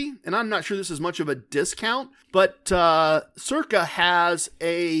pricey, and I'm not sure this is much of a discount, but Circa has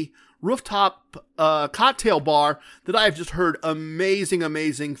a rooftop cocktail bar that I've just heard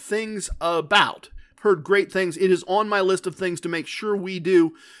amazing things about. Heard great things. It is on my list of things to make sure we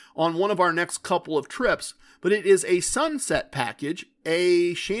do on one of our next couple of trips. But it is a sunset package,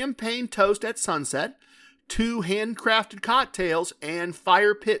 a champagne toast at sunset, 2 handcrafted cocktails, and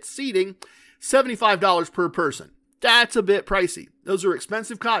fire pit seating, $75 per person. That's a bit pricey. Those are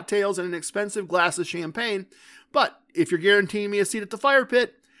expensive cocktails and an expensive glass of champagne. But if you're guaranteeing me a seat at the fire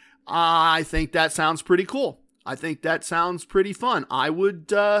pit, I think that sounds pretty cool. I think that sounds pretty fun. I would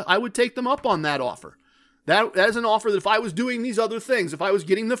take them up on that offer. That is an offer that if I was doing these other things, if I was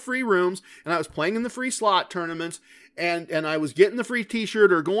getting the free rooms and I was playing in the free slot tournaments and I was getting the free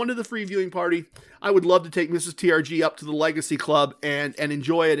t-shirt or going to the free viewing party, I would love to take Mrs. TRG up to the Legacy Club and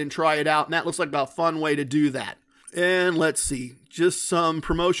enjoy it and try it out. And that looks like a fun way to do that. And let's see, just some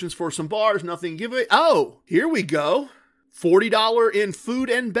promotions for some bars, nothing giveaway. Oh, here we go. $40 in food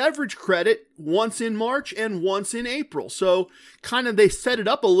and beverage credit once in March and once in April. So kind of they set it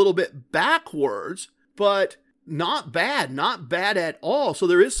up a little bit backwards, but not bad at all. So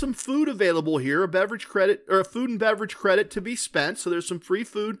there is some food available here, a beverage credit or a food and beverage credit to be spent. So there's some free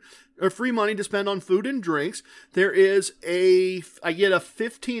food or free money to spend on food and drinks. There is I get a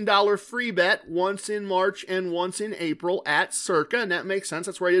 $15 free bet once in March and once in April at Circa, and that makes sense.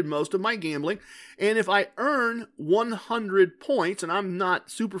 That's where I did most of my gambling. And if I earn 100 points, and I'm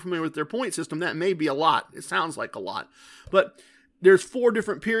not super familiar with their point system, that may be a lot. It sounds like a lot, but there's 4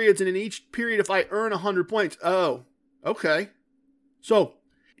 different periods, and in each period, if I earn 100 points, oh, okay. So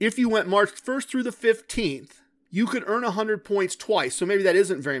if you went March 1st through the 15th, you could earn 100 points twice. So maybe that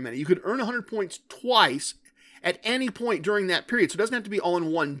isn't very many. You could earn 100 points twice at any point during that period. So it doesn't have to be all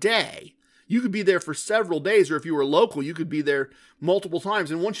in one day. You could be there for several days, or if you were local, you could be there multiple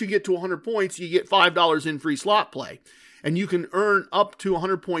times. And once you get to 100 points, you get $5 in free slot play. And you can earn up to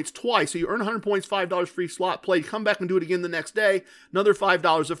 100 points twice. So you earn 100 points, $5 free slot play. You come back and do it again the next day, another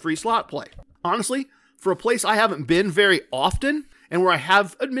 $5 of free slot play. Honestly, for a place I haven't been very often, and where I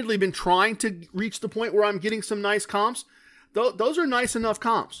have admittedly been trying to reach the point where I'm getting some nice comps, those are nice enough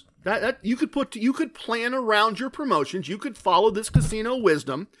comps. That you could plan around your promotions. You could follow this casino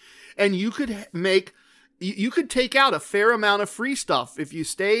wisdom, and you could take out a fair amount of free stuff if you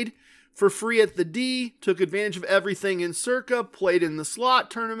stayed for free at the D, took advantage of everything in Circa, played in the slot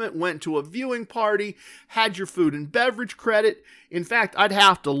tournament, went to a viewing party, had your food and beverage credit. In fact, I'd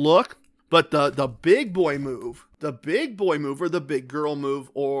have to look, but the big boy move, or the big girl move,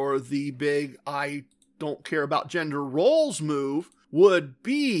 or the big I don't care about gender roles move would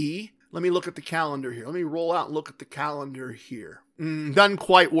be, let me look at the calendar here. Let me roll out and look at the calendar here. Doesn't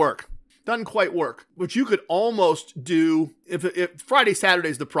quite work. Which you could almost do if Friday, Saturday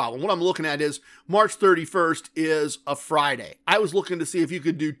is the problem. What I'm looking at is March 31st is a Friday. I was looking to see if you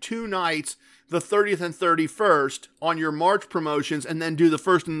could do 2 nights, the 30th and 31st on your March promotions, and then do the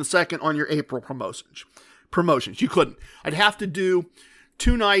 1st and the 2nd on your April promotions. You couldn't. I'd have to do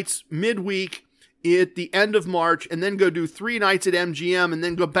 2 nights midweek at the end of March and then go do 3 nights at MGM and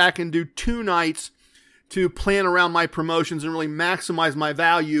then go back and do 2 nights to plan around my promotions and really maximize my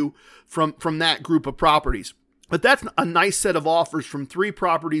value from that group of properties. But that's a nice set of offers from 3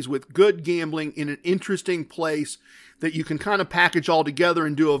 properties with good gambling in an interesting place that you can kind of package all together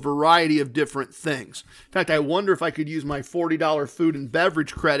and do a variety of different things. In fact, I wonder if I could use my $40 food and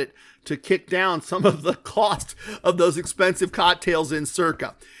beverage credit to kick down some of the cost of those expensive cocktails in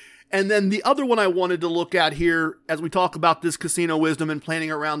Circa. And then the other one I wanted to look at here as we talk about this casino wisdom and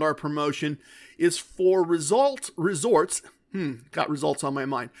planning around our promotion is for resorts. Got results on my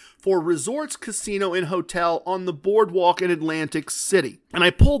mind. For Resorts Casino and Hotel on the Boardwalk in Atlantic City. And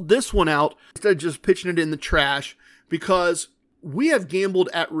I pulled this one out instead of just pitching it in the trash because we have gambled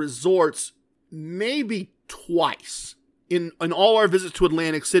at resorts maybe twice in all our visits to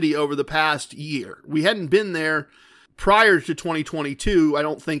Atlantic City over the past year. We hadn't been there prior to 2022, I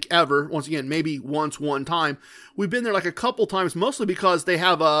don't think ever. Once again, maybe one time. We've been there like a couple times, mostly because they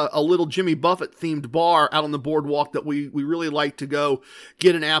have a little Jimmy Buffett themed bar out on the boardwalk that we really like to go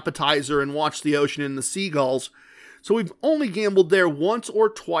get an appetizer and watch the ocean and the seagulls. So we've only gambled there once or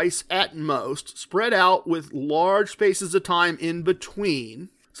twice at most, spread out with large spaces of time in between.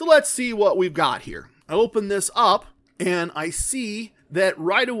 So let's see what we've got here. I open this up and I see that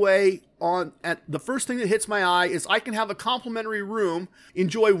right away at the first thing that hits my eye is I can have a complimentary room,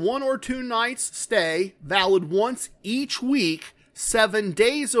 enjoy 1 or 2 nights stay, valid once each week, 7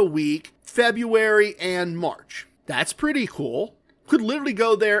 days a week, February and March. That's pretty cool. Could literally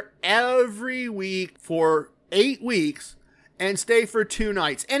go there every week for 8 weeks and stay for 2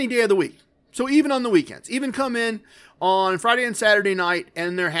 nights, any day of the week. So even on the weekends, even come in on Friday and Saturday night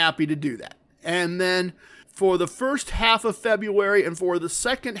and they're happy to do that. And then for the first half of February and for the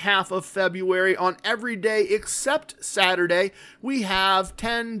second half of February on every day except Saturday, we have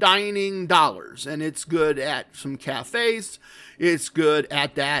 $10 dining dollars. And it's good at some cafes. It's good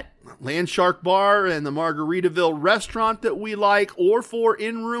at that Landshark bar and the Margaritaville restaurant that we like, or for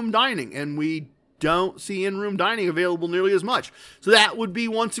in-room dining. And we don't see in-room dining available nearly as much. So that would be,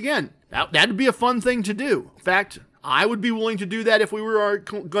 once again, that'd be a fun thing to do. In fact, I would be willing to do that if we were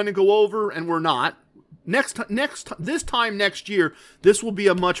going to go over, and we're not. This time next year, this will be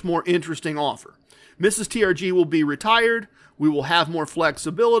a much more interesting offer. Mrs. TRG will be retired. We will have more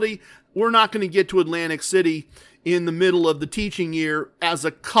flexibility. We're not going to get to Atlantic City in the middle of the teaching year as a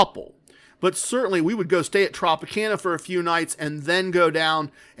couple. But certainly we would go stay at Tropicana for a few nights and then go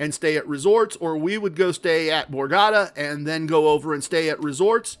down and stay at resorts, or we would go stay at Borgata and then go over and stay at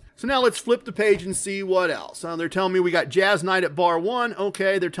resorts. So now let's flip the page and see what else. They're telling me we got jazz night at Bar 1.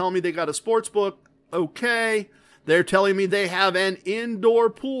 Okay. They're telling me they got a sports book. Okay. They're telling me they have an indoor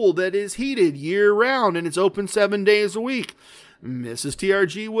pool that is heated year round and it's open 7 days a week. Mrs.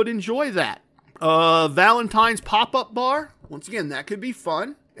 TRG would enjoy that. Valentine's pop-up bar. Once again, that could be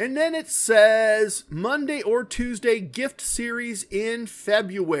fun. And then it says Monday or Tuesday gift series in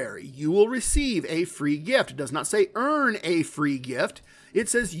February. You will receive a free gift. It does not say earn a free gift. It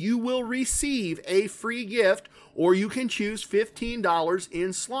says you will receive a free gift, or you can choose $15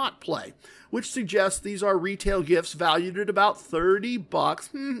 in slot play, which suggests these are retail gifts valued at about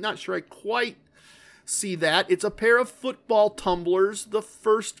 $30. Not sure I quite see that. It's a pair of football tumblers. The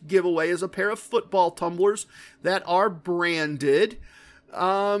first giveaway is a pair of football tumblers that are branded.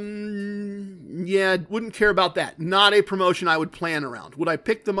 Yeah, wouldn't care about that. Not a promotion I would plan around. Would I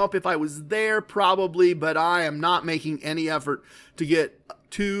pick them up if I was there? Probably, but I am not making any effort to get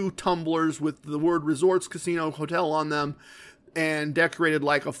 2 tumblers with the word Resorts Casino Hotel on them and decorated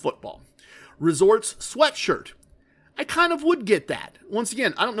like a football. Resorts sweatshirt. I kind of would get that. Once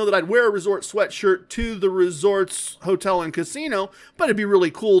again, I don't know that I'd wear a resort sweatshirt to the Resorts Hotel and Casino, but it'd be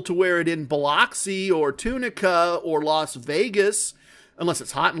really cool to wear it in Biloxi or Tunica or Las Vegas, unless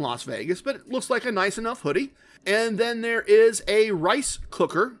it's hot in Las Vegas, but it looks like a nice enough hoodie. And then there is a rice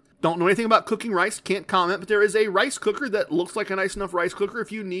cooker. Don't know anything about cooking rice, can't comment, but there is a rice cooker that looks like a nice enough rice cooker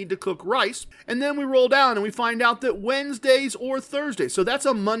if you need to cook rice. And then we roll down and we find out that Wednesdays or Thursdays, so that's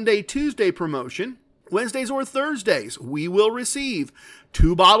a Monday, Tuesday promotion. Wednesdays or Thursdays, we will receive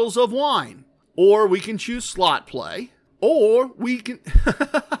 2 bottles of wine, or we can choose slot play, or we can,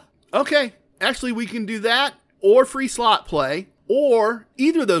 okay, actually we can do that, or free slot play, or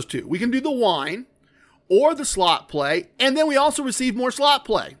either of those 2. We can do the wine or the slot play, and then we also receive more slot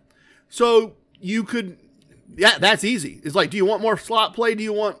play. So you could, yeah, that's easy. It's like, do you want more slot play? Do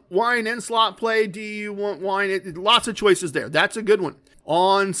you want wine and slot play? Do you want wine? Lots of choices there. That's a good one.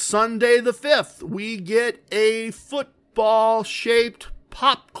 On Sunday the 5th, we get a football-shaped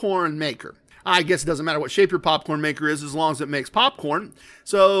popcorn maker. I guess it doesn't matter what shape your popcorn maker is as long as it makes popcorn.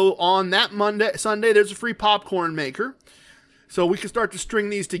 So on that Sunday, there's a free popcorn maker. So we can start to string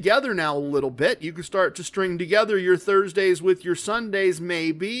these together now a little bit. You can start to string together your Thursdays with your Sundays,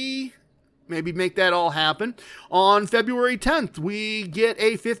 maybe make that all happen. On February 10th, we get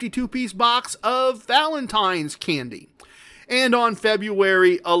a 52-piece box of Valentine's candy. And on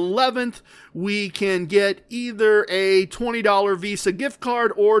February 11th, we can get either a $20 Visa gift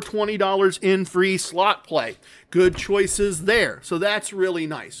card or $20 in free slot play. Good choices there. So that's really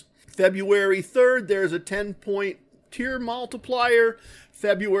nice. February 3rd, there's a 10-point tier multiplier.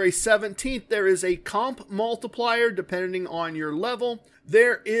 February 17th, there is a comp multiplier depending on your level.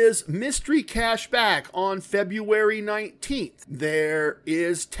 There is mystery cash back on February 19th. There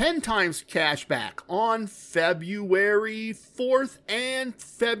is 10 times cash back on February 4th and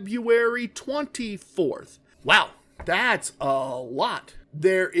February 24th. Wow, that's a lot.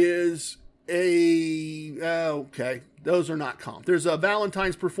 There is okay, those are not comp. There's a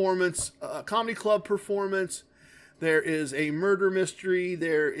Valentine's performance, a comedy club performance. There is a murder mystery.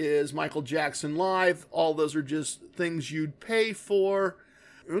 There is Michael Jackson Live. All those are just things you'd pay for.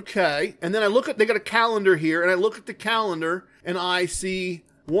 Okay. And then they got a calendar here, and I look at the calendar, and I see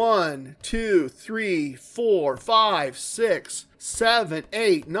 1, 2, 3, 4, 5, 6, 7,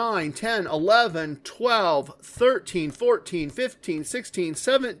 8, 9, 10, 11, 12, 13, 14, 15, 16,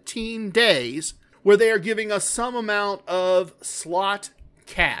 17 days where they are giving us some amount of slot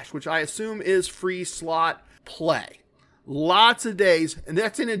cash, which I assume is free slot play. Lots of days, and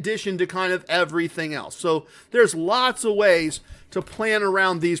that's in addition to kind of everything else. So there's lots of ways to plan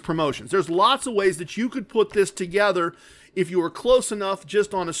around these promotions. There's lots of ways that you could put this together if you were close enough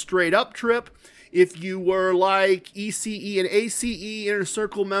just on a straight up trip. If you were like ECE and ACE Inner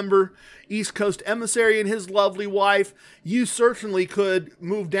Circle member, East Coast Emissary and his lovely wife, you certainly could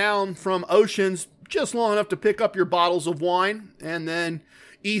move down from Oceans just long enough to pick up your bottles of wine, and then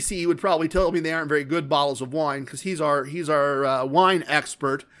ECE would probably tell me they aren't very good bottles of wine because he's our wine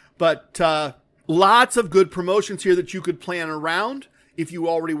expert. But lots of good promotions here that you could plan around if you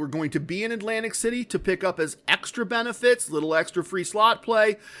already were going to be in Atlantic City to pick up as extra benefits, little extra free slot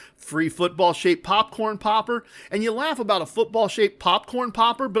play, free football-shaped popcorn popper. And you laugh about a football-shaped popcorn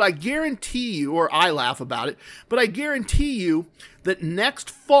popper, but I guarantee you, or I laugh about it, but I guarantee you that next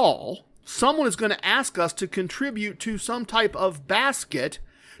fall, someone is going to ask us to contribute to some type of basket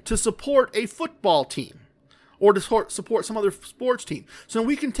to support a football team or to support some other sports team. So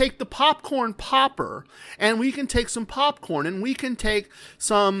we can take the popcorn popper and we can take some popcorn and we can take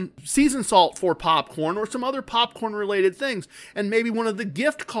some seasoned salt for popcorn or some other popcorn related things and maybe one of the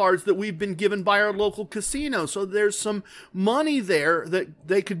gift cards that we've been given by our local casino. So there's some money there that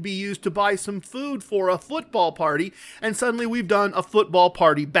they could be used to buy some food for a football party, and suddenly we've done a football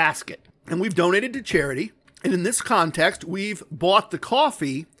party basket and we've donated to charity. And in this context, we've bought the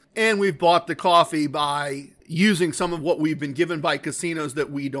coffee, and we've bought the coffee by using some of what we've been given by casinos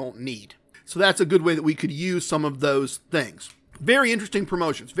that we don't need. So that's a good way that we could use some of those things. Very interesting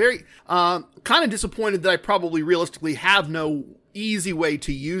promotions. Very kind of disappointed that I probably realistically have no easy way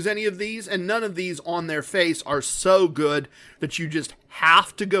to use any of these, and none of these on their face are so good that you just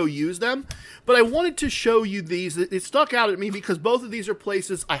have to go use them. But I wanted to show you these. It stuck out at me because both of these are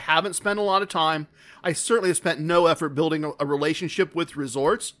places I haven't spent a lot of time. I certainly have spent no effort building a relationship with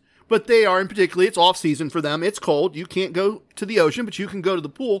resorts, but they are, in particular, it's off season for them. It's cold. You can't go to the ocean, but you can go to the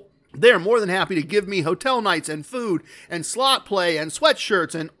pool. They're more than happy to give me hotel nights and food and slot play and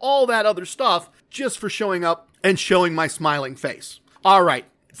sweatshirts and all that other stuff just for showing up and showing my smiling face. All right.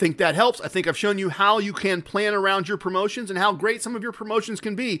 I think that helps. I think I've shown you how you can plan around your promotions and how great some of your promotions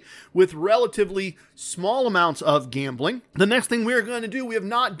can be with relatively small amounts of gambling. The next thing we're going to do, we have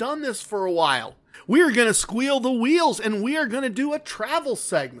not done this for a while. We are going to squeal the wheels and we are going to do a travel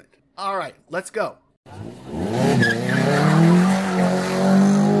segment. All right, let's go.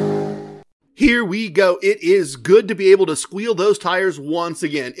 Here we go. It is good to be able to squeal those tires once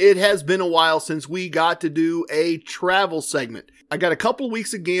again. It has been a while since we got to do a travel segment. I got a couple of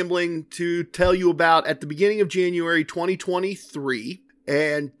weeks of gambling to tell you about at the beginning of January 2023.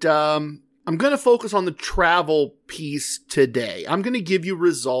 And I'm going to focus on the travel piece today. I'm going to give you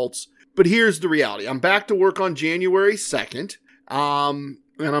results, but here's the reality. I'm back to work on January 2nd.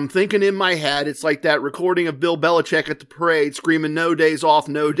 And I'm thinking in my head, it's like that recording of Bill Belichick at the parade screaming, "No days off,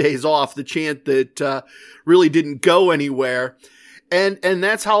 no days off," the chant that really didn't go anywhere. And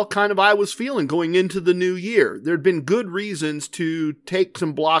that's how kind of I was feeling going into the new year. There'd been good reasons to take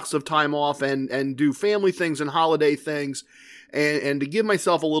some blocks of time off and do family things and holiday things and to give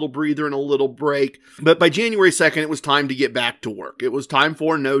myself a little breather and a little break. But by January 2nd, it was time to get back to work. It was time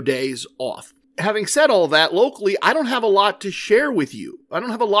for no days off. Having said all that, locally, I don't have a lot to share with you. I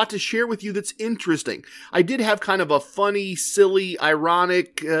don't have a lot to share with you that's interesting. I did have kind of a funny, silly,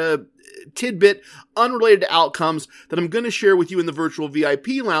 ironic tidbit unrelated to outcomes that I'm going to share with you in the virtual VIP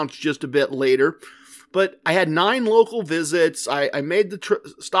lounge just a bit later. But I had 9 local visits. I made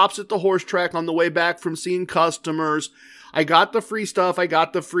the stops at the horse track on the way back from seeing customers. I got the free stuff. I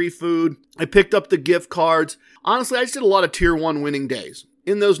got the free food. I picked up the gift cards. Honestly, I just did a lot of tier 1 winning days.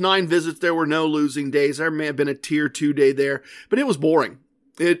 In those 9 visits, there were no losing days. There may have been a tier 2 day there, but it was boring.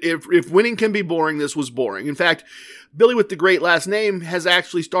 If winning can be boring, this was boring. In fact, Billy with the great last name has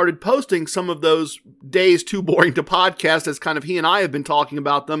actually started posting some of those days too boring to podcast, as kind of he and I have been talking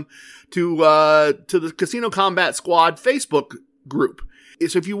about them, to the Casino Combat Squad Facebook group.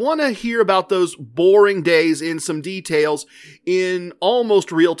 So if you want to hear about those boring days in some details in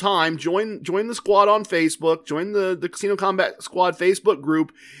almost real time, join the squad on Facebook, join the Casino Combat Squad Facebook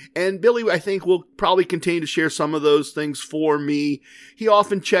group, and Billy, I think, will probably continue to share some of those things for me. He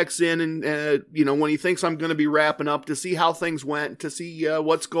often checks in and, when he thinks I'm going to be wrapping up, to see how things went, to see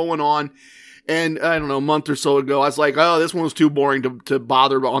what's going on. And I don't know, a month or so ago, I was like, oh, this one was too boring to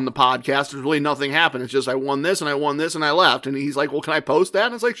bother on the podcast. There's really nothing happened. It's just I won this and I won this and I left. And he's like, well, can I post that?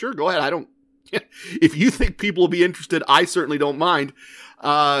 And I was like, sure, go ahead. If you think people will be interested, I certainly don't mind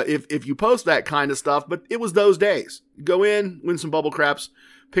if you post that kind of stuff. But it was those days. Go in, win some bubble craps,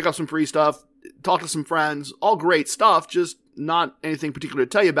 pick up some free stuff, talk to some friends, all great stuff, just not anything particular to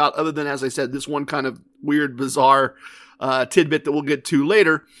tell you about other than, as I said, this one kind of weird, bizarre tidbit that we'll get to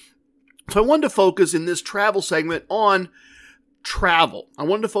later. So I wanted to focus in this travel segment on travel. I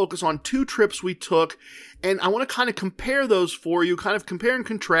wanted to focus on 2 trips we took, and I want to kind of compare those for you, kind of compare and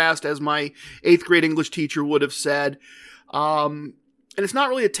contrast, as my 8th grade English teacher would have said. And it's not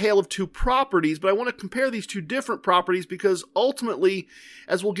really a tale of 2 properties, but I want to compare these 2 different properties because ultimately,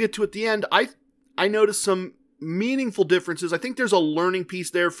 as we'll get to at the end, I noticed some meaningful differences. I think there's a learning piece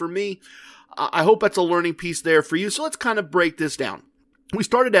there for me. I hope that's a learning piece there for you. So let's kind of break this down. We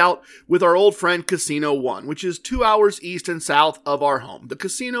started out with our old friend Casino One, which is 2 hours east and south of our home. The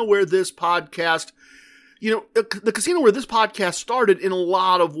casino where this podcast, the casino where this podcast started in a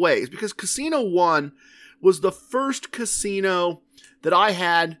lot of ways, because Casino One was the first casino that I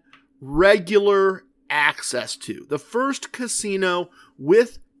had regular access to. The first casino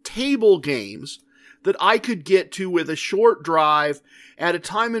with table games that I could get to with a short drive at a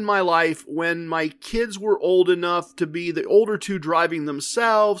time in my life when my kids were old enough to be the older 2 driving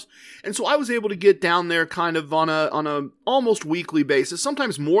themselves. And so I was able to get down there kind of on a almost weekly basis,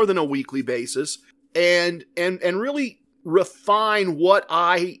 sometimes more than a weekly basis, and really refine what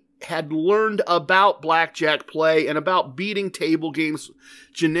I had learned about blackjack play and about beating table games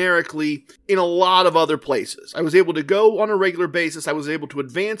generically in a lot of other places. I was able to go on a regular basis. I was able to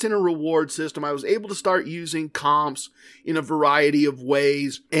advance in a reward system. I was able to start using comps in a variety of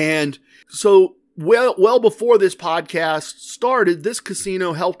ways. And so well before this podcast started, this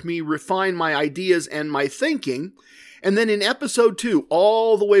casino helped me refine my ideas and my thinking. And then in episode 2,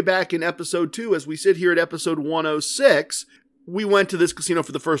 all the way back in episode 2, as we sit here at episode 106, we went to this casino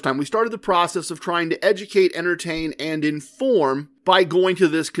for the first time. We started the process of trying to educate, entertain, and inform by going to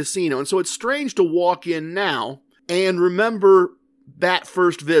this casino. And so it's strange to walk in now and remember that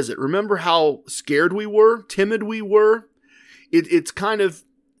first visit. Remember how scared we were, timid we were. It's kind of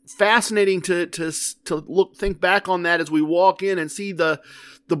fascinating to think back on that as we walk in and see the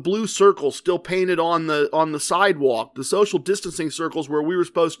blue circles still painted on the sidewalk, the social distancing circles where we were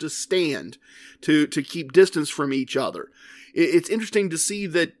supposed to stand to keep distance from each other. It's interesting to see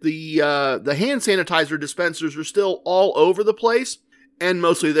that the hand sanitizer dispensers are still all over the place, and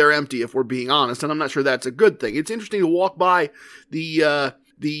mostly they're empty if we're being honest, and I'm not sure that's a good thing. It's interesting to walk by the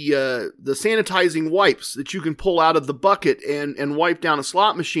sanitizing wipes that you can pull out of the bucket and wipe down a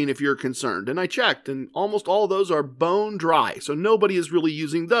slot machine if you're concerned. And I checked, and almost all of those are bone dry, so nobody is really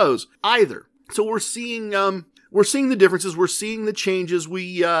using those either. So we're seeing the differences. We're seeing the changes.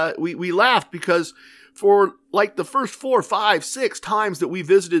 We laughed because for like the first 4, 5, 6 times that we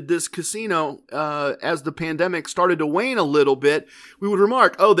visited this casino, as the pandemic started to wane a little bit, we would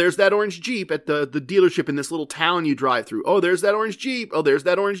remark, oh, there's that orange Jeep at the dealership in this little town you drive through. Oh, there's that orange Jeep. Oh, there's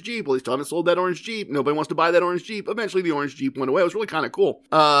that orange Jeep. Well, they still haven't sold that orange Jeep. Nobody wants to buy that orange Jeep. Eventually the orange Jeep went away. It was really kind of cool.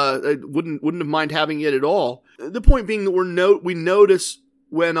 I wouldn't have mind having it at all. The point being that we notice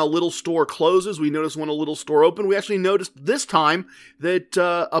when a little store closes. We notice when a little store opened. We actually noticed this time that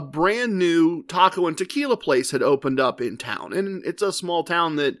a brand new taco and tequila place had opened up in town. And it's a small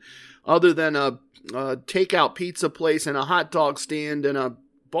town that, other than a takeout pizza place and a hot dog stand and a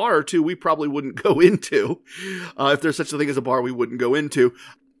bar or two, we probably wouldn't go into. If there's such a thing as a bar, we wouldn't go into.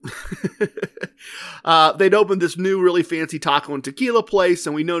 They'd opened this new really fancy taco and tequila place,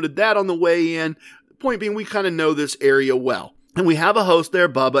 and we noted that on the way in. Point being, we kind of know this area well. And we have a host there,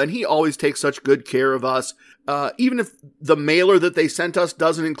 Bubba, and he always takes such good care of us. Even if the mailer that they sent us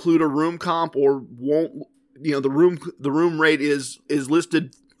doesn't include a room comp or won't, the room rate is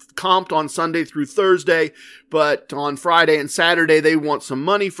listed comped on Sunday through Thursday, but on Friday and Saturday they want some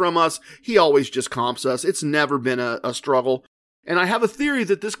money from us. He always just comps us. It's never been a struggle. And I have a theory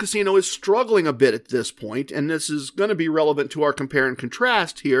that this casino is struggling a bit at this point, and this is going to be relevant to our compare and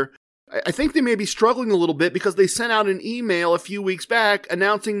contrast here. I think they may be struggling a little bit because they sent out an email a few weeks back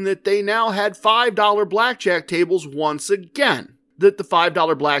announcing that they now had $5 blackjack tables once again, that the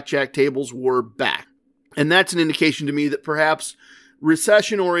 $5 blackjack tables were back. And that's an indication to me that perhaps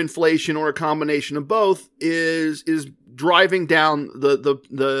recession or inflation or a combination of both is driving down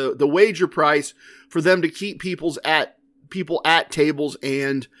the wager price for them to keep people at tables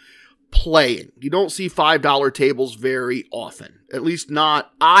and playing. You don't see $5 tables very often. At least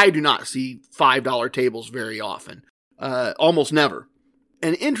I do not see $5 tables very often. Almost never.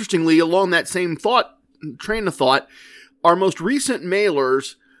 And interestingly, along that same train of thought, our most recent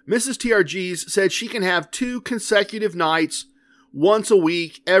mailers, Mrs. TRG's said she can have 2 consecutive nights once a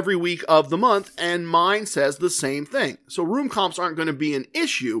week, every week of the month, and mine says the same thing. So room comps aren't going to be an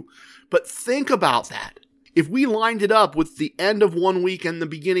issue, but think about that. If we lined it up with the end of one week and the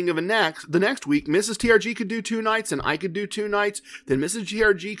beginning of the next week, Mrs. TRG could do 2 nights and I could do 2 nights. Then Mrs.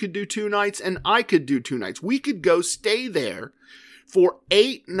 TRG could do 2 nights and I could do 2 nights. We could go stay there for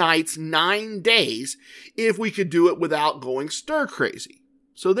 8 nights, 9 days if we could do it without going stir crazy.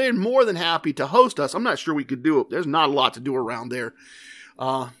 So they're more than happy to host us. I'm not sure we could do it. There's not a lot to do around there.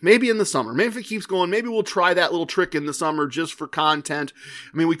 Maybe in the summer. Maybe if it keeps going, maybe we'll try that little trick in the summer just for content.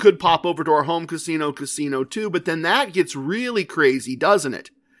 I mean, we could pop over to our home casino, Casino 2, but then that gets really crazy, doesn't it?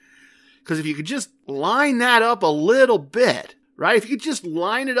 Because if you could just line that up a little bit, right? If you could just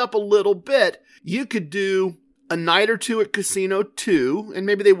line it up a little bit, you could do a night or 2 at Casino 2, and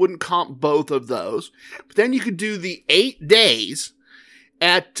maybe they wouldn't comp both of those. But then you could do the 8 days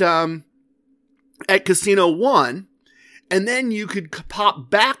at Casino 1, and then you could pop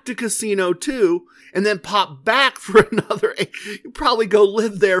back to Casino 2 and then pop back for another 8. You probably go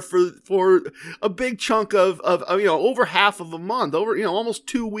live there for a big chunk of over half of a month, over, almost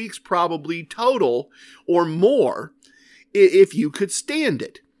 2 weeks probably total or more if you could stand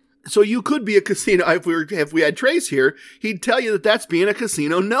it. So you could be a casino, if we had Trace here, he'd tell you that that's being a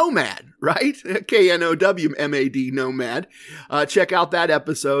casino nomad, right? KNOWMAD nomad. Check out that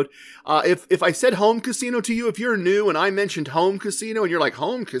episode. If I said home casino to you, if you're new and I mentioned home casino and you're like,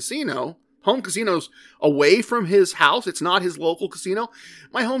 home casino? Home casino's away from his house. It's not his local casino.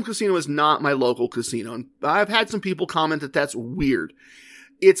 My home casino is not my local casino. And I've had some people comment that that's weird.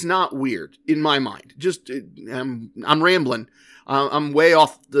 It's not weird in my mind. Just, I'm rambling. I'm way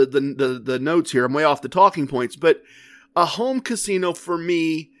off the notes here. I'm way off the talking points. But a home casino for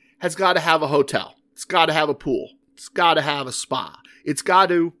me has got to have a hotel. It's got to have a pool. It's got to have a spa. It's got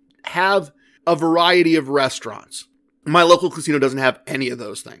to have a variety of restaurants. My local casino doesn't have any of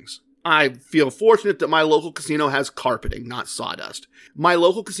those things. I feel fortunate that my local casino has carpeting, not sawdust. My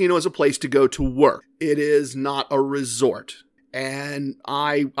local casino is a place to go to work. It is not a resort. And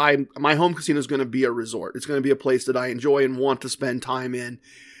my home casino is going to be a resort. It's going to be a place that I enjoy and want to spend time in.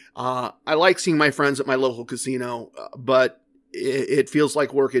 I like seeing my friends at my local casino, but it feels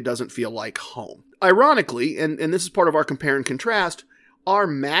like work. It doesn't feel like home. Ironically, and this is part of our compare and contrast, our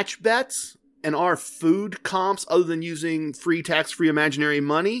match bets and our food comps, other than using free tax-free imaginary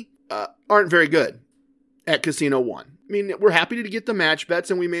money, aren't very good at Casino 1. I mean, we're happy to get the match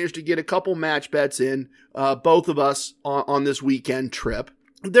bets, and we managed to get a couple match bets in, both of us on this weekend trip.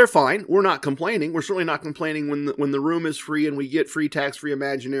 They're fine. We're not complaining. We're certainly not complaining when the room is free and we get free tax-free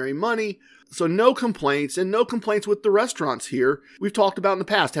imaginary money. So no complaints, and no complaints with the restaurants here. We've talked about in the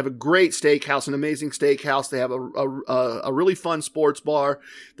past, have a great steakhouse, an amazing steakhouse. They have a really fun sports bar.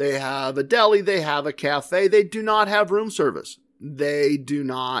 They have a deli. They have a cafe. They do not have room service. They do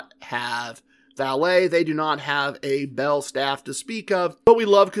not have valet. They do not have a bell staff to speak of, but we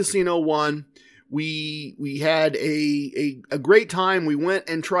love Casino 1. We had a great time. We went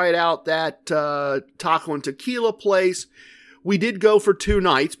and tried out that taco and tequila place. We did go for 2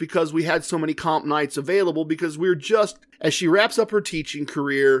 nights because we had so many comp nights available, because we're just, as she wraps up her teaching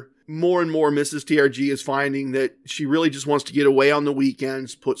career, more and more Mrs. TRG is finding that she really just wants to get away on the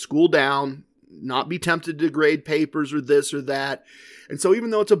weekends, put school down, not be tempted to grade papers or this or that. And so even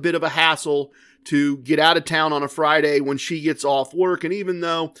though it's a bit of a hassle to get out of town on a Friday when she gets off work, and even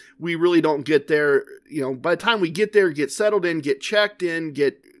though we really don't get there, by the time we get there, get settled in, get checked in,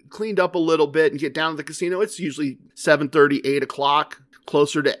 get cleaned up a little bit and get down to the casino, it's usually 7:30, 8 o'clock,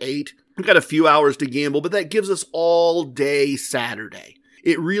 closer to 8. We've got a few hours to gamble, but that gives us all day Saturday.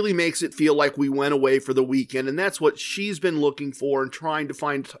 It really makes it feel like we went away for the weekend, and that's what she's been looking for and trying to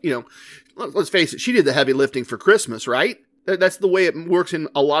find, let's face it, she did the heavy lifting for Christmas, right? That's the way it works in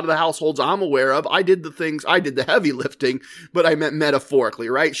a lot of the households I'm aware of. I did the heavy lifting, but I meant metaphorically,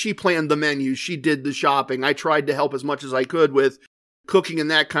 right? She planned the menus, she did the shopping. I tried to help as much as I could with cooking and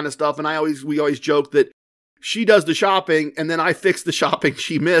that kind of stuff, and we always joke that she does the shopping, and then I fix the shopping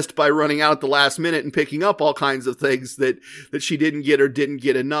she missed by running out at the last minute and picking up all kinds of things that she didn't get or didn't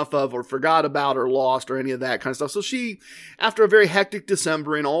get enough of or forgot about or lost or any of that kind of stuff. So she, after a very hectic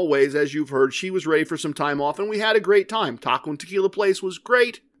December in all ways, as you've heard, she was ready for some time off, and we had a great time. Taco and Tequila Place was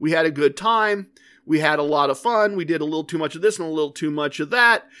great. We had a good time. We had a lot of fun. We did a little too much of this and a little too much of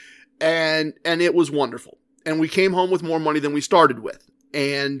that, and it was wonderful. And we came home with more money than we started with,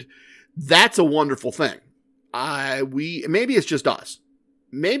 and that's a wonderful thing. Maybe it's just us.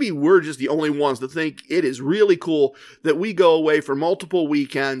 Maybe we're just the only ones that think it is really cool that we go away for multiple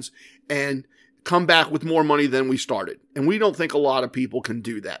weekends and come back with more money than we started. And we don't think a lot of people can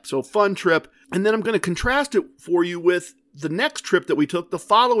do that. So fun trip. And then I'm going to contrast it for you with the next trip that we took. The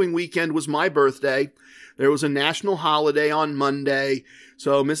following weekend was my birthday. There was a national holiday on Monday,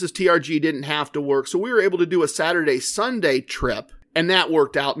 so Mrs. TRG didn't have to work. So we were able to do a Saturday-Sunday trip. And that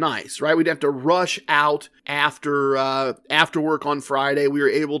worked out nice, right? We'd have to rush out after work on Friday. We were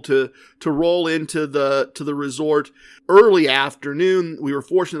able to roll into the resort early afternoon. We were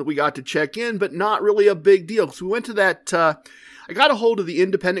fortunate that we got to check in, but not really a big deal. So we went to that. I got a hold of the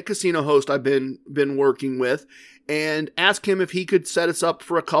independent casino host I've been working with, and asked him if he could set us up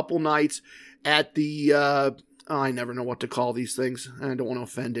for a couple nights at the. I never know what to call these things. I don't want to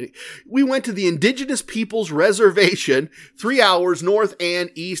offend any. We went to the Indigenous Peoples Reservation, 3 hours north and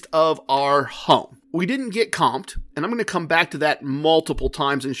east of our home. We didn't get comped, and I'm going to come back to that multiple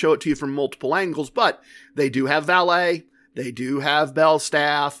times and show it to you from multiple angles, but they do have valet, they do have bell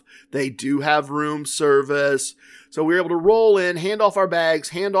staff, they do have room service. So we were able to roll in, hand off our bags,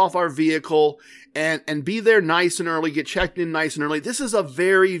 hand off our vehicle, and be there nice and early, get checked in nice and early. This is a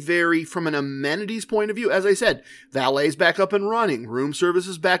very, very, from an amenities point of view, as I said, valet's back up and running, room service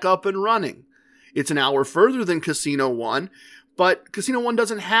is back up and running. It's an hour further than Casino One, but Casino One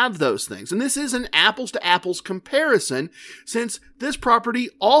doesn't have those things. And this is an apples to apples comparison, since this property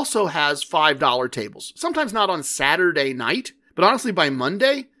also has $5 tables. Sometimes not on Saturday night, but honestly by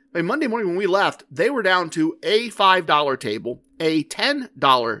Monday morning when we left, they were down to a $5 table, a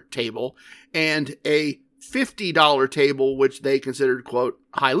 $10 table, and a $50 table, which they considered, quote,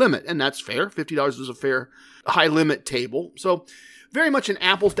 high limit. And that's fair. $50 is a fair high limit table. So very much an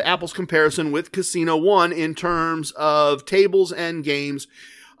apples to apples comparison with Casino One in terms of tables and games.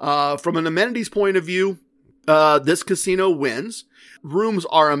 From an amenities point of view, this casino wins. Rooms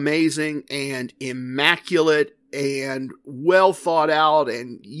are amazing and immaculate and well thought out,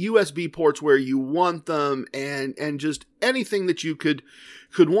 and USB ports where you want them, and just anything that you could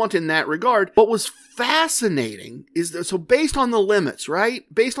want in that regard. What was fascinating is that, so based on the limits, right?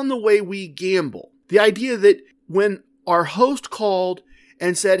 Based on the way we gamble, the idea that when our host called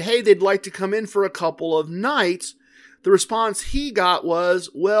and said, hey, they'd like to come in for a couple of nights, the response he got was,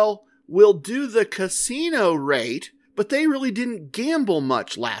 well, we'll do the casino rate, but they really didn't gamble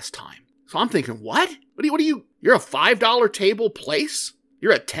much last time. So I'm thinking, what? What are you? You're a $5 table place?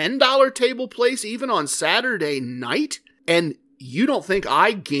 You're a $10 table place even on Saturday night? And you don't think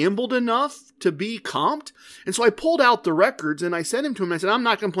I gambled enough to be comped? And so I pulled out the records and I sent him to him. I said, I'm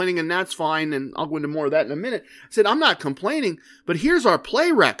not complaining, and that's fine. And I'll go into more of that in a minute. I said, I'm not complaining, but here's our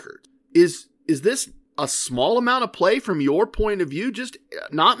play record. Is this a small amount of play from your point of view? Just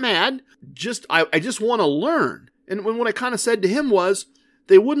not mad. I just want to learn. And what I kind of said to him was,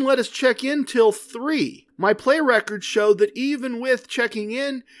 they wouldn't let us check in till 3. My play records showed that even with checking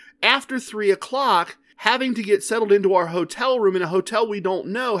in after 3 o'clock, having to get settled into our hotel room in a hotel we don't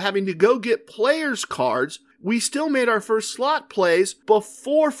know, having to go get players' cards, we still made our first slot plays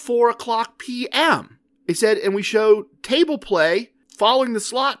before 4 o'clock p.m. They said, and we showed table play following the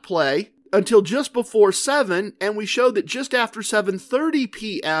slot play until just before 7, and we showed that just after 7:30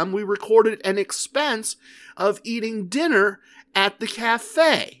 p.m., we recorded an expense of eating dinner at the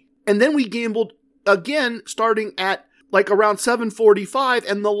cafe. And then we gambled again starting at like around 7:45,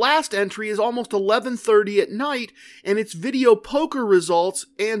 and the last entry is almost 11:30 at night, and it's video poker results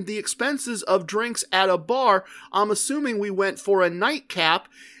and the expenses of drinks at a bar. I'm assuming we went for a nightcap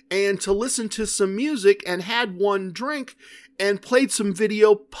and to listen to some music and had one drink and played some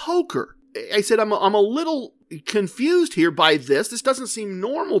video poker. I said, I'm a little confused here by this. This doesn't seem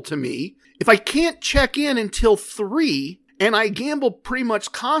normal to me. If I can't check in until 3, and I gamble pretty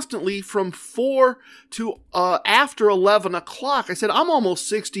much constantly from 4 to after 11 o'clock, I said, I'm almost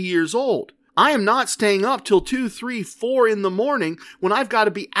 60 years old. I am not staying up till 2, 3, 4 in the morning when I've got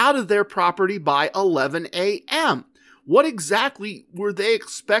to be out of their property by 11 a.m. What exactly were they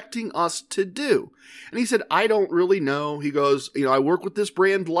expecting us to do? And he said, I don't really know. He goes, I work with this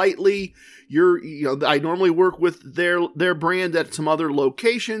brand lightly. I normally work with their brand at some other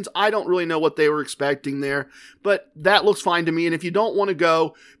locations. I don't really know what they were expecting there, but that looks fine to me. And if you don't want to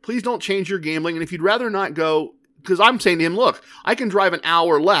go, please don't change your gambling. And if you'd rather not go, because I'm saying to him, look, I can drive an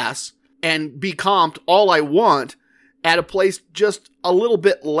hour less and be comped all I want at a place just a little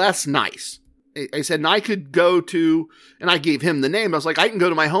bit less nice. I said, and I could go to, and I gave him the name. I was like, I can go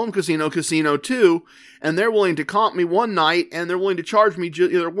to my home casino, Casino 2, and they're willing to comp me one night, and they're willing to charge me,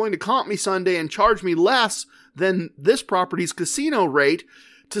 they're willing to comp me Sunday and charge me less than this property's casino rate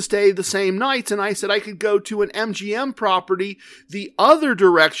to stay the same nights. And I said I could go to an MGM property the other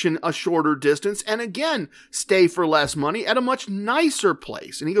direction, a shorter distance, and again, stay for less money at a much nicer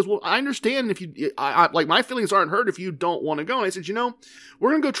place. And he goes, well, I understand if you, like my feelings aren't hurt if you don't want to go. And I said, we're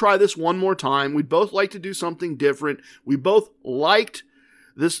going to go try this one more time. We'd both like to do something different. We both liked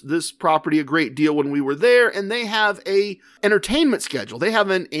this property a great deal when we were there, and they have a entertainment schedule. They have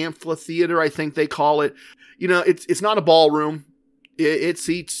an amphitheater, I think they call it. It's not a ballroom. It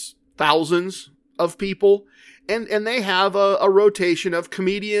seats thousands of people, and they have a rotation of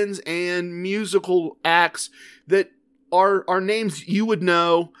comedians and musical acts that are names you would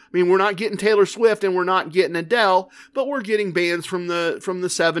know. I mean, we're not getting Taylor Swift and we're not getting Adele, but we're getting bands from the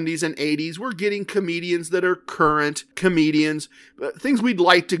 70s and 80s. We're getting comedians that are current comedians, things we'd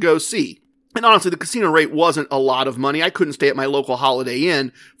like to go see. And honestly, the casino rate wasn't a lot of money. I couldn't stay at my local Holiday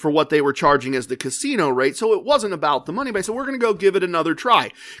Inn for what they were charging as the casino rate, so it wasn't about the money. But I said, we're going to go give it another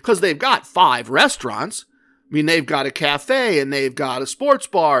try, because they've got 5 restaurants. I mean, they've got a cafe, and they've got a sports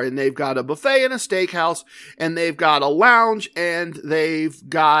bar, and they've got a buffet and a steakhouse, and they've got a lounge, and they've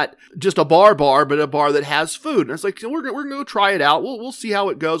got just a bar, but a bar that has food. And it's like, we're going to go try it out. We'll see how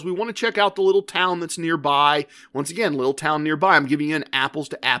it goes. We want to check out the little town that's nearby. Once again, little town nearby. I'm giving you an apples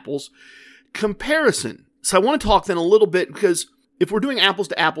to apples comparison. So I want to talk then a little bit, because if we're doing apples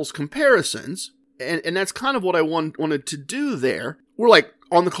to apples comparisons, and that's kind of what I wanted to do there, we're like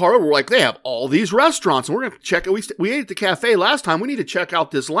on the car over, we're like, they have all these restaurants, and we're going to check it. We ate at the cafe last time. We need to check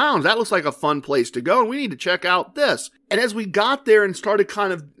out this lounge. That looks like a fun place to go, and we need to check out this. And as we got there and started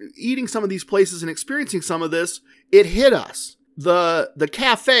kind of eating some of these places and experiencing some of this, it hit us. The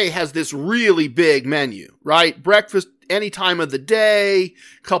cafe has this really big menu, right? Breakfast any time of the day,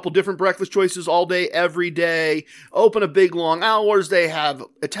 couple different breakfast choices all day, every day, open a big long hours. They have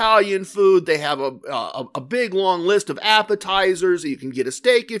Italian food. They have a big long list of appetizers. You can get a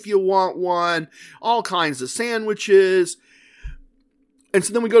steak if you want one, all kinds of sandwiches. And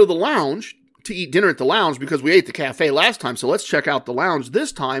so then we go to the lounge to eat dinner at the lounge, because we ate the cafe last time. So let's check out the lounge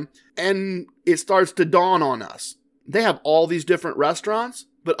this time. And it starts to dawn on us. They have all these different restaurants,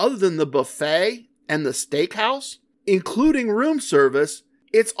 but other than the buffet and the steakhouse, including room service,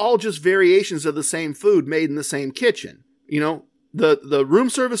 it's all just variations of the same food made in the same kitchen. The room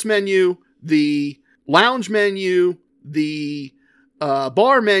service menu, the lounge menu, the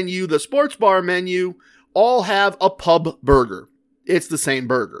bar menu, the sports bar menu, all have a pub burger. It's the same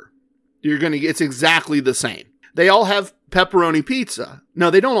burger. It's exactly the same. They all have pepperoni pizza. No,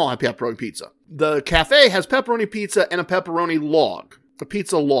 they don't all have pepperoni pizza. The cafe has pepperoni pizza and a pepperoni log. A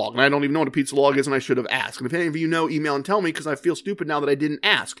pizza log. And I don't even know what a pizza log is, and I should have asked. And if any of you know, email and tell me, because I feel stupid now that I didn't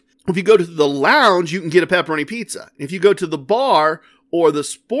ask. If you go to the lounge, you can get a pepperoni pizza. If you go to the bar or the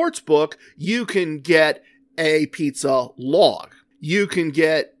sports book, you can get a pizza log. You can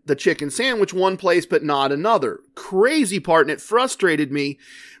get the chicken sandwich one place, but not another. Crazy part, and it frustrated me.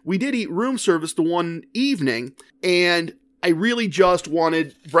 We did eat room service the one evening, and I really just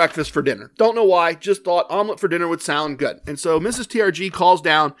wanted breakfast for dinner. Don't know why, just thought omelet for dinner would sound good. And so Mrs. TRG calls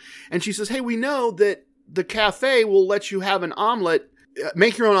down, and she says, hey, we know that the cafe will let you have an omelet,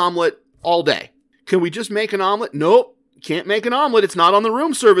 make your own omelet all day. Can we just make an omelet? Nope, can't make an omelet. It's not on the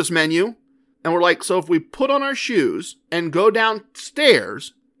room service menu. And we're like, so if we put on our shoes and go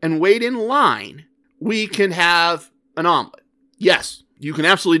downstairs and wait in line, we can have an omelet. Yes, you can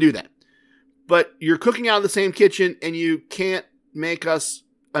absolutely do that. But you're cooking out of the same kitchen and you can't make us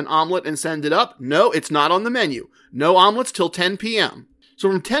an omelet and send it up? No, it's not on the menu. No omelets till 10 p.m. So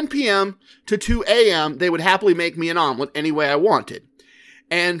from 10 p.m. to 2 a.m., they would happily make me an omelet any way I wanted.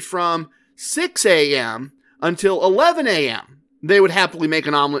 And from 6 a.m. until 11 a.m., they would happily make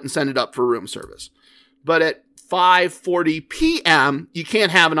an omelet and send it up for room service. But at 5:40 p.m., you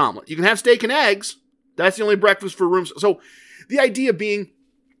can't have an omelet. You can have steak and eggs. That's the only breakfast for room service. So the idea being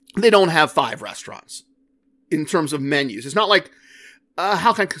they don't have 5 restaurants in terms of menus. It's not like,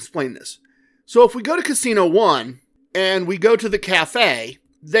 how can I explain this? So if we go to Casino One and we go to the cafe,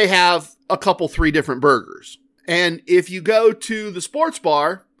 they have a couple, 3 different burgers. And if you go to the sports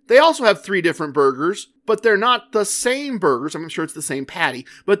bar, they also have 3 different burgers, but they're not the same burgers. I'm sure it's the same patty,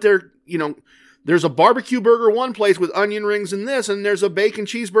 but they're, there's a barbecue burger one place with onion rings and this, and there's a bacon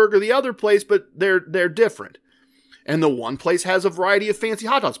cheeseburger the other place, but they're different. And the one place has a variety of fancy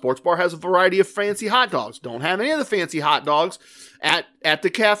hot dogs. Sports bar has a variety of fancy hot dogs. Don't have any of the fancy hot dogs at the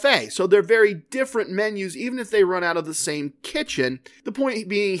cafe. So they're very different menus, even if they run out of the same kitchen. The point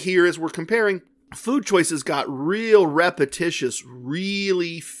being here is we're comparing. Food choices got real repetitious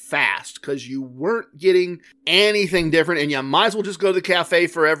really fast because you weren't getting anything different, and you might as well just go to the cafe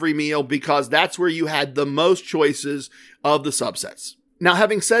for every meal because that's where you had the most choices of the subsets. Now,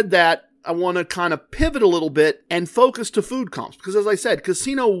 having said that, I want to kind of pivot a little bit and focus to food comps because, as I said,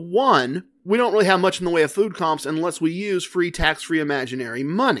 Casino One, we don't really have much in the way of food comps unless we use free tax-free imaginary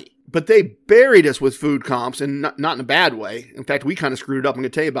money. But they buried us with food comps, and not in a bad way. In fact, we kind of screwed it up. I'm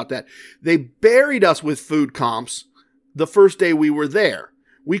going to tell you about that. They buried us with food comps the first day we were there.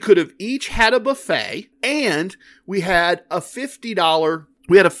 We could have each had a buffet, and we had a $50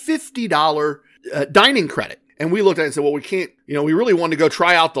 dining credit. And we looked at it and said, well, we can't, we really wanted to go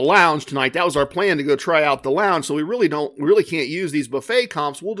try out the lounge tonight. That was our plan, to go try out the lounge. So we really can't use these buffet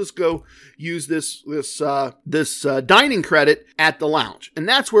comps. We'll just go use this dining credit at the lounge. And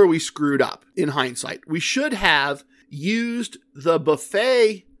that's where we screwed up in hindsight. We should have used the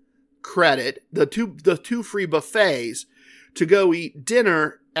buffet credit, the two free buffets, to go eat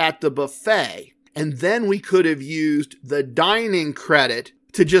dinner at the buffet. And then we could have used the dining credit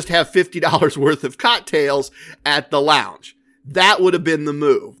to just have $50 worth of cocktails at the lounge. That would have been the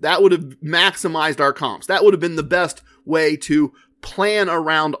move. That would have maximized our comps. That would have been the best way to plan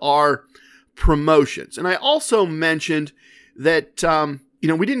around our promotions. And I also mentioned that,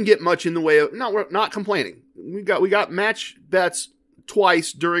 we didn't get much in the way of, we're not complaining. We got match bets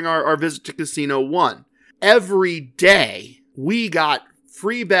twice during our visit to Casino One. Every day we got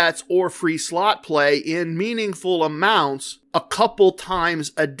free bets or free slot play in meaningful amounts a couple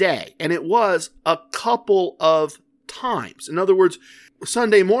times a day. And it was a couple of times. In other words,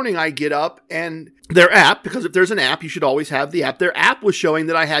 Sunday morning I get up and their app, because if there's an app, you should always have the app. Their app was showing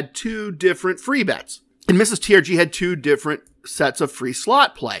that I had 2 different free bets. And Mrs. TRG had 2 different sets of free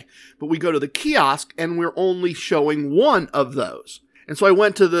slot play. But we go to the kiosk and we're only showing one of those. And so I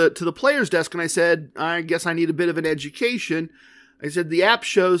went to the player's desk and I said, I guess I need a bit of an education. I said, the app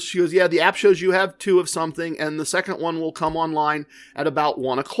shows, she goes, yeah, the app shows you have 2 of something, and the second one will come online at about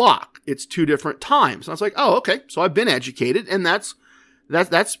 1 o'clock. It's 2 different times. And I was like, oh, okay. So I've been educated, and that's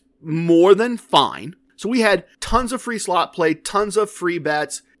more than fine. So we had tons of free slot play, tons of free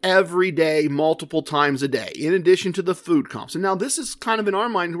bets every day, multiple times a day, in addition to the food comps. And now this is kind of in our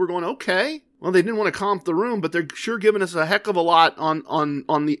mind, we're going, okay, well, they didn't want to comp the room, but they're sure giving us a heck of a lot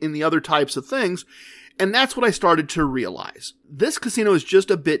in the other types of things. And that's what I started to realize. This casino is just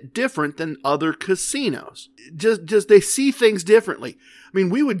a bit different than other casinos. Just they see things differently. I mean,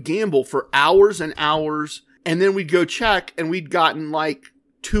 we would gamble for hours and hours, and then we'd go check, and we'd gotten like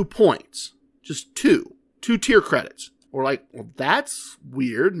 2 points. Just 2 tier credits. We're like, well, that's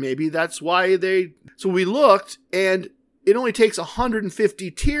weird. Maybe that's why So we looked, and it only takes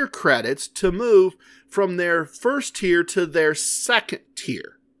 150 tier credits to move from their first tier to their second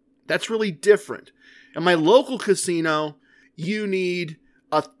tier. That's really different. At my local casino, you need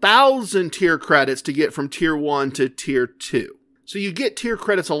 1,000 tier credits to get from tier 1 to tier 2. So you get tier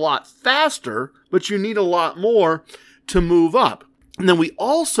credits a lot faster, but you need a lot more to move up. And then we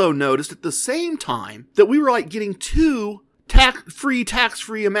also noticed at the same time that we were like getting 2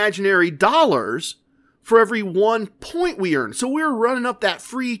 tax-free imaginary dollars for every 1 point we earned. So we were running up that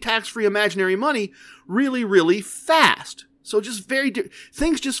free tax-free imaginary money really, really fast. So just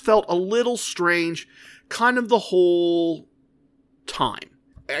things just felt a little strange kind of the whole time.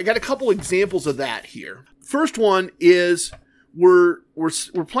 I got a couple examples of that here. First one is we're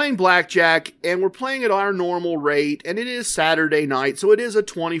playing blackjack, and we're playing at our normal rate, and it is Saturday night, so it is a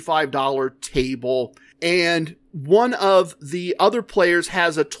 $25 table, and one of the other players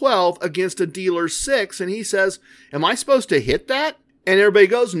has a 12 against a dealer's 6, and he says, am I supposed to hit that? And everybody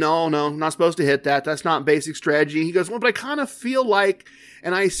goes, no, not supposed to hit that. That's not basic strategy. He goes, well, but I kind of feel like,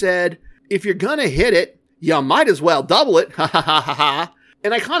 and I said, if you're going to hit it, you might as well double it. Ha ha ha ha ha.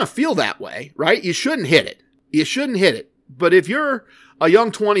 And I kind of feel that way, right? You shouldn't hit it. You shouldn't hit it. But if you're a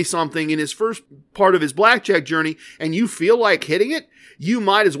young 20-something in his first part of his blackjack journey and you feel like hitting it, you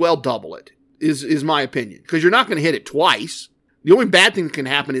might as well double it, is my opinion. Because you're not going to hit it twice. The only bad thing that can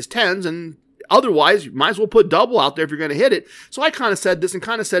happen is 10s, and otherwise, you might as well put double out there if you're going to hit it. So I kind of said this and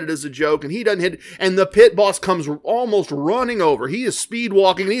kind of said it as a joke, and he doesn't hit it. And the pit boss comes almost running over. He is speed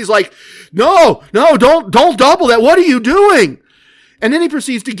walking, and he's like, no, don't double that. What are you doing? And then he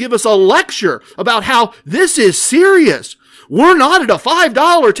proceeds to give us a lecture about how this is serious. We're not at a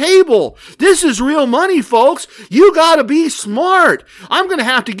 $5 table. This is real money, folks. You got to be smart. I'm going to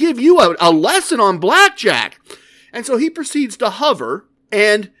have to give you a lesson on blackjack. And so he proceeds to hover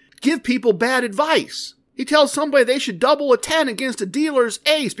and give people bad advice. He tells somebody they should double a 10 against a dealer's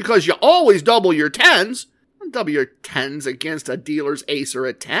ace because you always double your 10s. Don't double your 10s against a dealer's ace or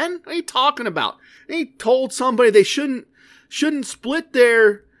a 10. What are you talking about? And he told somebody they shouldn't split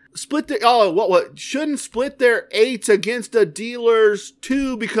their shouldn't split their 8s against a dealer's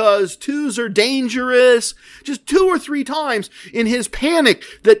 2 because 2s are dangerous. Just 2 or 3 times in his panic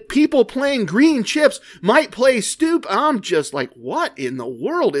that people playing green chips might play stoop. I'm just like, what in the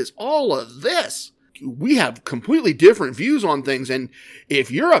world is all of this? We have completely different views on things, and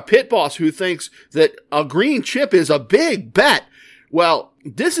if you're a pit boss who thinks that a green chip is a big bet, well,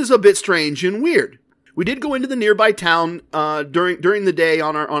 this is a bit strange and weird. We did go into the nearby town during the day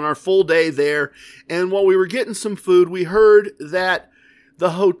on our full day there, and while we were getting some food, we heard that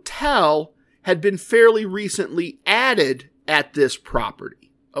the hotel had been fairly recently added at this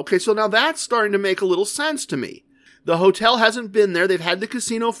property. Okay, so now that's starting to make a little sense to me. The hotel hasn't been there. They've had the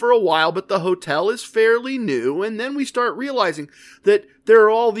casino for a while, but the hotel is fairly new, and then we start realizing that there are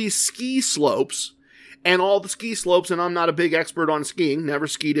all these ski slopes. And all the ski slopes, and I'm not a big expert on skiing, never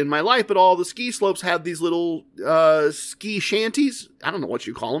skied in my life, but all the ski slopes have these little ski shanties. I don't know what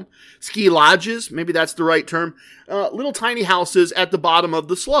you call them. Ski lodges, maybe that's the right term. Little tiny houses at the bottom of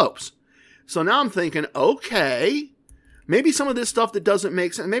the slopes. So now I'm thinking, okay, maybe some of this stuff that doesn't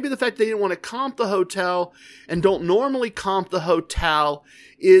make sense, maybe the fact they didn't want to comp the hotel and don't normally comp the hotel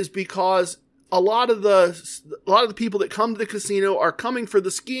is because a lot of the people that come to the casino are coming for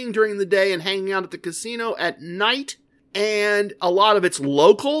the skiing during the day and hanging out at the casino at night, and a lot of it's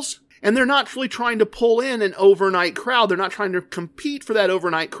locals, and they're not really trying to pull in an overnight crowd. They're not trying to compete for that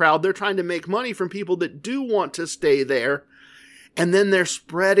overnight crowd. They're trying to make money from people that do want to stay there, and then they're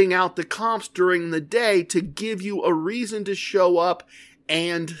spreading out the comps during the day to give you a reason to show up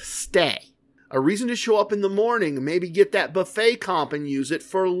and stay. A reason to show up in the morning, maybe get that buffet comp and use it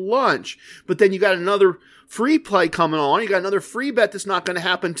for lunch. But then you got another free play coming on. You got another free bet that's not going to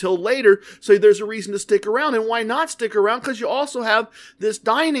happen till later. So there's a reason to stick around. And why not stick around? Because you also have this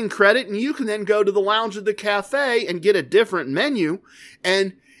dining credit, and you can then go to the lounge of the cafe and get a different menu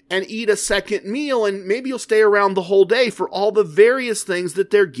and eat a second meal. And maybe you'll stay around the whole day for all the various things that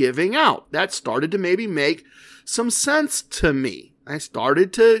they're giving out. That started to maybe make some sense to me. I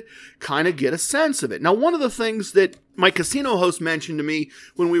started to kind of get a sense of it. Now, one of the things that my casino host mentioned to me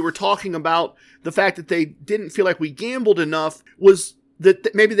when we were talking about the fact that they didn't feel like we gambled enough was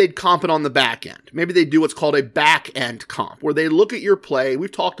that maybe they'd comp it on the back end. Maybe they'd do what's called a back end comp, where they look at your play.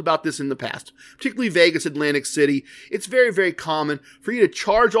 We've talked about this in the past, particularly Vegas, Atlantic City. It's very, very common for you to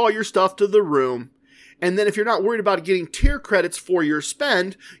charge all your stuff to the room. And then if you're not worried about getting tier credits for your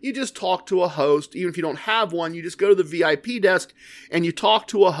spend, you just talk to a host. Even if you don't have one, you just go to the VIP desk and you talk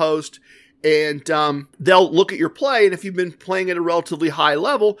to a host, and they'll look at your play. And if you've been playing at a relatively high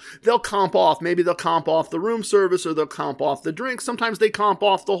level, they'll comp off. Maybe they'll comp off the room service, or they'll comp off the drinks. Sometimes they comp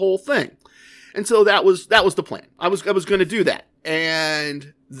off the whole thing. And so that was the plan. I was going to do that.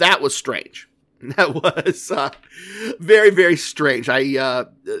 And that was strange. That was very, very strange.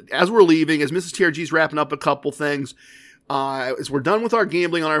 As we're leaving, as Mrs. TRG's wrapping up a couple things, as we're done with our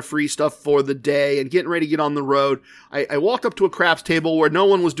gambling on our free stuff for the day and getting ready to get on the road, I walked up to a craps table where no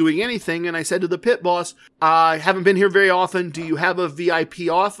one was doing anything, and I said to the pit boss, I haven't been here very often. Do you have a VIP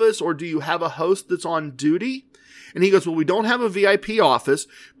office, or do you have a host that's on duty? And he goes, well, we don't have a VIP office,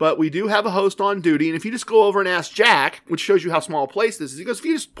 but we do have a host on duty. And if you just go over and ask Jack, which shows you how small a place this is, he goes, if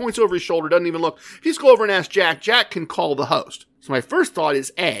he just points over his shoulder, doesn't even look, if you just go over and ask Jack, Jack can call the host. So my first thought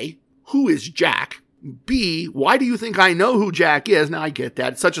is, A, who is Jack? B, why do you think I know who Jack is? Now, I get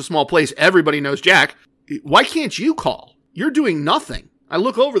that. It's such a small place. Everybody knows Jack. Why can't you call? You're doing nothing. I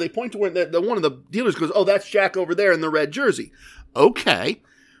look over. They point to where one of the dealers goes, oh, that's Jack over there in the red jersey. Okay.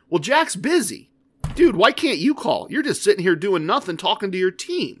 Well, Jack's busy. Dude, why can't you call? You're just sitting here doing nothing, talking to your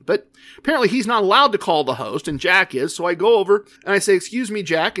team. But apparently he's not allowed to call the host, and Jack is. So I go over and I say, excuse me,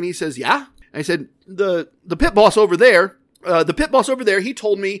 Jack. And he says, yeah. And I said, the pit boss over there, he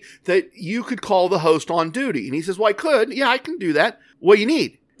told me that you could call the host on duty. And he says, well, I could. Yeah, I can do that. What do you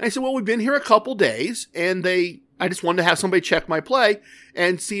need? And I said, well, we've been here a couple days, and I just wanted to have somebody check my play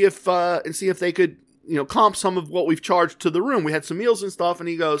and see if they could, comp some of what we've charged to the room. We had some meals and stuff. And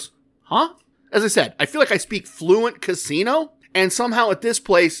he goes, huh? As I said, I feel like I speak fluent casino, and somehow at this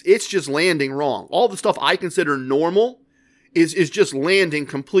place, it's just landing wrong. All the stuff I consider normal is just landing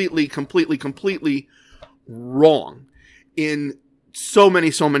completely wrong in so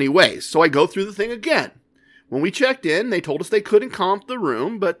many ways. So I go through the thing again. When we checked in, they told us they couldn't comp the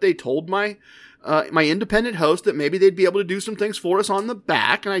room, but they told my independent host that maybe they'd be able to do some things for us on the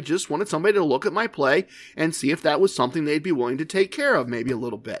back, and I just wanted somebody to look at my play and see if that was something they'd be willing to take care of, maybe a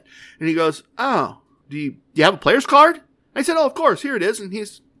little bit. And he goes, oh, do you have a player's card? I said, oh, of course, here it is. And he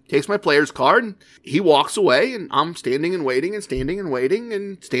takes my player's card, and he walks away, and I'm standing and waiting and standing and waiting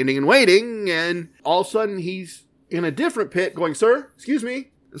and standing and waiting, and all of a sudden he's in a different pit going, sir, excuse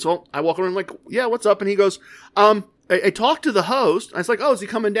me. And so I walk around like, yeah, what's up? And he goes, I talked to the host. I was like, oh, is he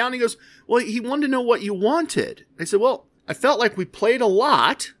coming down? He goes, well, he wanted to know what you wanted. I said, well, I felt like we played a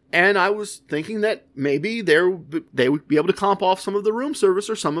lot, and I was thinking that maybe they would be able to comp off some of the room service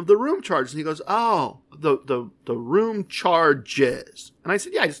or some of the room charges. And he goes, oh, the room charges. And I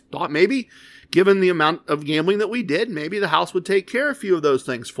said, yeah, I just thought maybe given the amount of gambling that we did, maybe the house would take care of a few of those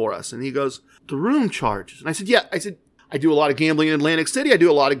things for us. And he goes, the room charges. And I said, yeah. I said, I do a lot of gambling in Atlantic City. I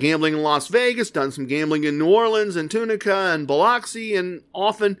do a lot of gambling in Las Vegas, done some gambling in New Orleans and Tunica and Biloxi. And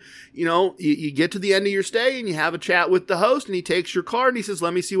often, you get to the end of your stay and you have a chat with the host, and he takes your card and he says,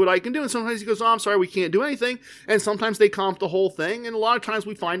 let me see what I can do. And sometimes he goes, oh, I'm sorry, we can't do anything. And sometimes they comp the whole thing. And a lot of times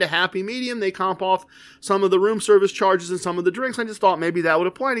we find a happy medium. They comp off some of the room service charges and some of the drinks. I just thought maybe that would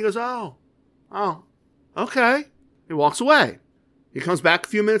apply. And he goes, oh, okay. He walks away. He comes back a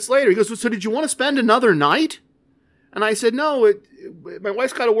few minutes later. He goes, so did you want to spend another night? And I said, no, my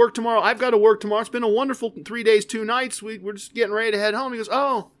wife's got to work tomorrow. I've got to work tomorrow. It's been a wonderful 3 days, 2 nights. We're just getting ready to head home. He goes,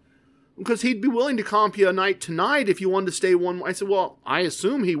 oh, because he'd be willing to comp you a night tonight if you wanted to stay one more. I said, well, I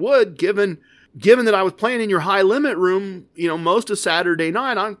assume he would, given that I was playing in your high limit room, most of Saturday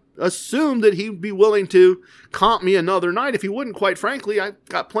night. I assumed that he'd be willing to comp me another night. If he wouldn't, quite frankly, I've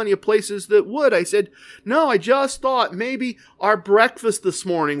got plenty of places that would. I said, no, I just thought maybe our breakfast this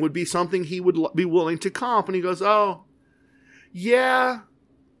morning would be something he would be willing to comp. And he goes, oh, yeah,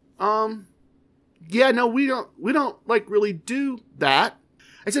 no, we don't like really do that.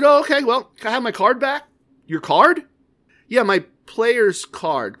 I said, oh, okay, well, can I have my card back? Your card? Yeah, my player's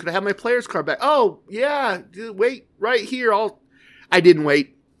card. Could I have my player's card back? Oh, yeah, wait right here. I didn't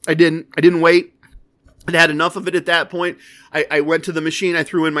wait. I didn't wait. I'd had enough of it at that point. I went to the machine. I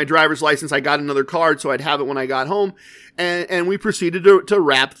threw in my driver's license. I got another card so I'd have it when I got home. And we proceeded to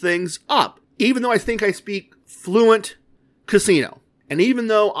wrap things up. Even though I think I speak fluent casino, and even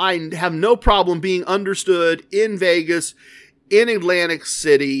though I have no problem being understood in Vegas, in Atlantic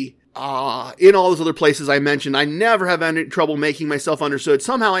City, in all those other places I mentioned, I never have any trouble making myself understood.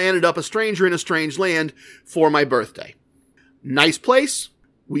 Somehow I ended up a stranger in a strange land for my birthday. Nice place.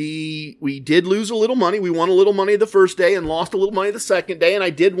 We did lose a little money. We won a little money the first day and lost a little money the second day. And I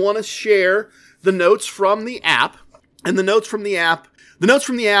did want to share the notes from the app. And the notes from the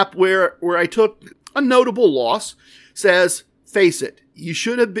app where I took a notable loss says, face it, you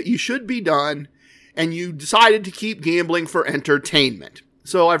should be done, and you decided to keep gambling for entertainment.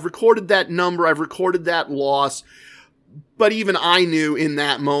 So I've recorded that number. I've recorded that loss. But even I knew in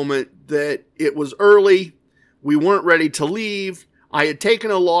that moment that it was early. We weren't ready to leave. I had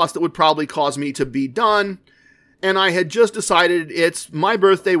taken a loss that would probably cause me to be done. And I had just decided it's my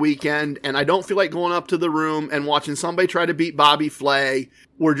birthday weekend, and I don't feel like going up to the room and watching somebody try to beat Bobby Flay.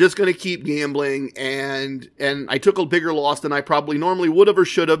 We're just going to keep gambling. And I took a bigger loss than I probably normally would have or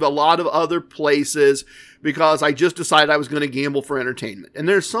should have a lot of other places, because I just decided I was going to gamble for entertainment. And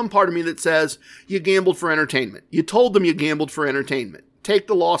there's some part of me that says, you gambled for entertainment. You told them you gambled for entertainment. Take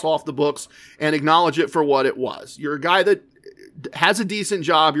the loss off the books and acknowledge it for what it was. You're a guy that has a decent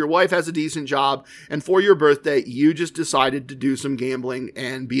job, your wife has a decent job, and for your birthday, you just decided to do some gambling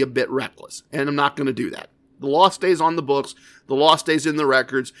and be a bit reckless. And I'm not going to do that. The loss stays on the books. The loss stays in the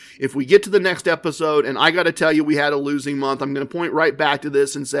records. If we get to the next episode and I got to tell you we had a losing month, I'm going to point right back to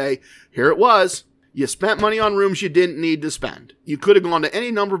this and say, here it was. You spent money on rooms you didn't need to spend. You could have gone to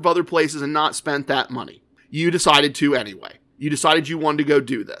any number of other places and not spent that money. You decided to anyway. You decided you wanted to go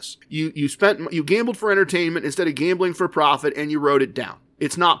do this. You gambled for entertainment instead of gambling for profit, and you wrote it down.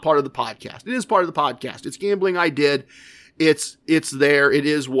 It's not part of the podcast. It is part of the podcast. It's gambling I did. It's there. It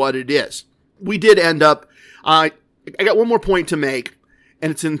is what it is. We did end up, I got one more point to make,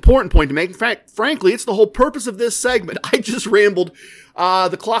 and it's an important point to make. In fact, frankly, it's the whole purpose of this segment. I just rambled.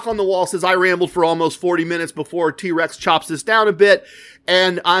 The clock on the wall says I rambled for almost 40 minutes before T-Rex chops this down a bit,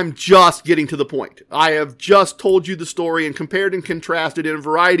 and I'm just getting to the point. I have just told you the story and compared and contrasted in a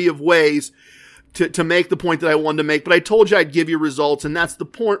variety of ways to make the point that I wanted to make, but I told you I'd give you results, and that's the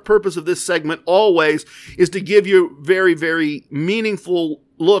purpose of this segment always, is to give you very, very meaningful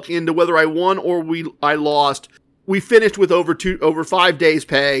look into whether I won or I lost. We finished with over 5 days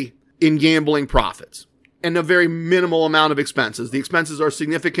pay in gambling profits and a very minimal amount of expenses. The expenses are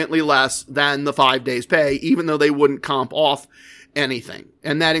significantly less than the 5 days pay, even though they wouldn't comp off anything.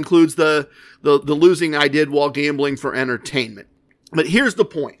 And that includes the losing I did while gambling for entertainment. But here's the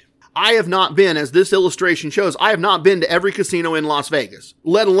point. I have not been, as this illustration shows, I have not been to every casino in Las Vegas,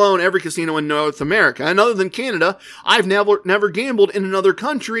 let alone every casino in North America. And other than Canada, I've never gambled in another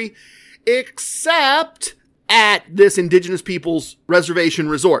country except at this Indigenous Peoples Reservation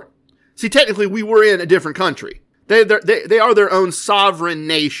Resort. See, technically, we were in a different country. They are their own sovereign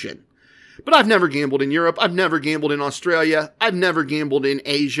nation. But I've never gambled in Europe. I've never gambled in Australia. I've never gambled in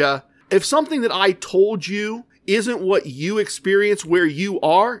Asia. If something that I told you isn't what you experience where you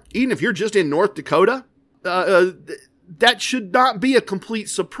are, even if you're just in North Dakota, that should not be a complete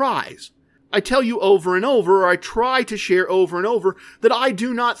surprise. I tell you over and over, or I try to share over and over, that I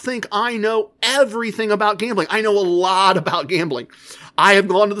do not think I know everything about gambling. I know a lot about gambling. I have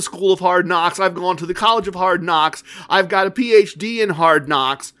gone to the School of Hard Knocks. I've gone to the College of Hard Knocks. I've got a PhD in Hard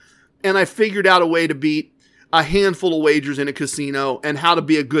Knocks, and I figured out a way to beat a handful of wagers in a casino and how to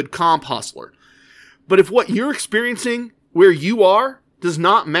be a good comp hustler. But if what you're experiencing where you are does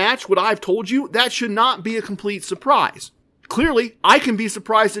not match what I've told you, that should not be a complete surprise. Clearly, I can be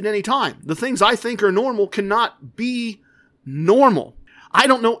surprised at any time. The things I think are normal cannot be normal. I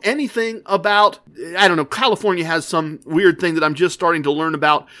don't know anything about, California has some weird thing that I'm just starting to learn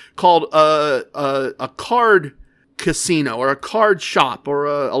about called a card casino or a card shop or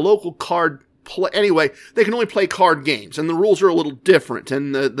a local card anyway, they can only play card games, and the rules are a little different,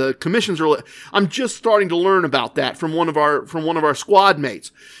 and the commissions are. I'm just starting to learn about that from one of our squad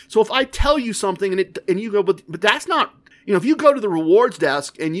mates. So if I tell you something and you go, but that's not, if you go to the rewards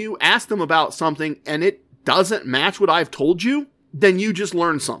desk and you ask them about something and it doesn't match what I've told you, then you just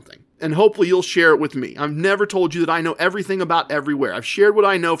learned something, and hopefully you'll share it with me. I've never told you that I know everything about everywhere. I've shared what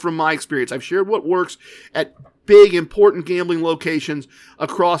I know from my experience. I've shared what works at big, important gambling locations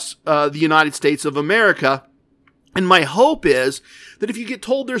across the United States of America. And my hope is that if you get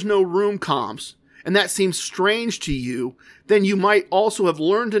told there's no room comps, and that seems strange to you, then you might also have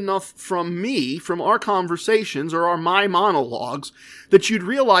learned enough from me, from our conversations or my monologues, that you'd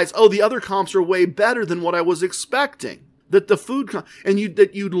realize, the other comps are way better than what I was expecting. That the food,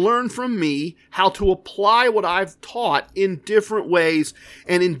 that you'd learn from me how to apply what I've taught in different ways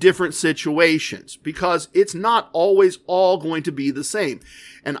and in different situations, because it's not always all going to be the same.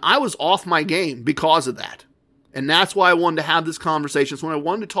 And I was off my game because of that. And that's why I wanted to have this conversation. So when I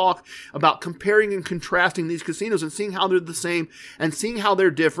wanted to talk about comparing and contrasting these casinos and seeing how they're the same and seeing how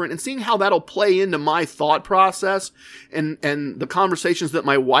they're different and seeing how that'll play into my thought process and the conversations that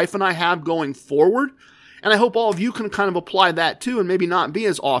my wife and I have going forward. And I hope all of you can kind of apply that too and maybe not be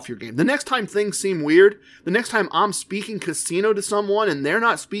as off your game. The next time things seem weird, the next time I'm speaking casino to someone and they're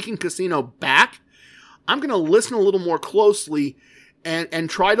not speaking casino back, I'm going to listen a little more closely and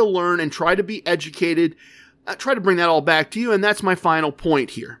try to learn and try to be educated, try to bring that all back to you. And that's my final point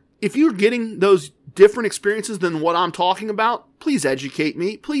here. If you're getting those different experiences than what I'm talking about, please educate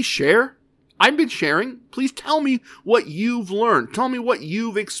me. Please share. I've been sharing. Please tell me what you've learned. Tell me what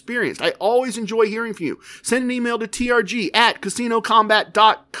you've experienced. I always enjoy hearing from you. Send an email to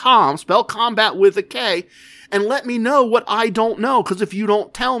trg@casinocombat.com, spell combat with a K, and let me know what I don't know, because if you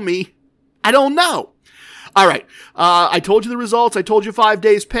don't tell me, I don't know. All right. I told you the results. I told you 5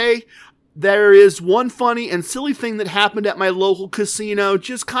 days pay. There is one funny and silly thing that happened at my local casino,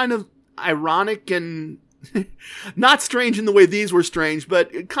 just kind of ironic and not strange in the way these were strange,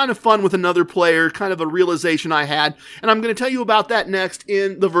 but kind of fun with another player, kind of a realization I had. And I'm going to tell you about that next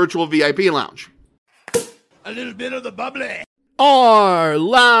in the virtual VIP lounge. A little bit of the bubbly. Our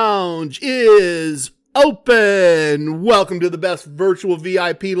lounge is Open! Welcome to the best virtual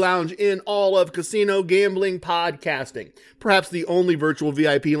VIP lounge in all of casino gambling podcasting. Perhaps the only virtual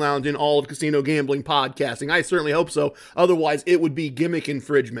VIP lounge in all of casino gambling podcasting. I certainly hope so. Otherwise, it would be gimmick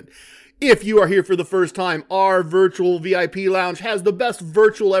infringement. If you are here for the first time, our virtual VIP lounge has the best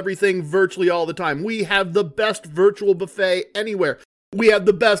virtual everything virtually all the time. We have the best virtual buffet anywhere. We have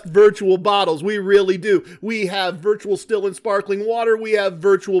the best virtual bottles. We really do. We have virtual still and sparkling water. We have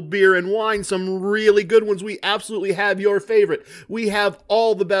virtual beer and wine, some really good ones. We absolutely have your favorite. We have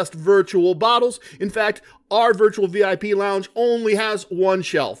all the best virtual bottles. In fact, our virtual VIP lounge only has one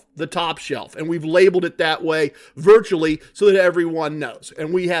shelf, the top shelf, and we've labeled it that way virtually so that everyone knows.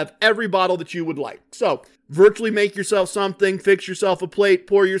 And we have every bottle that you would like. So virtually make yourself something, fix yourself a plate,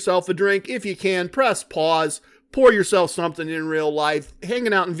 pour yourself a drink. If you can, press pause. Pour yourself something in real life.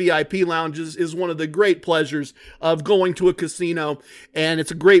 Hanging out in VIP lounges is one of the great pleasures of going to a casino, and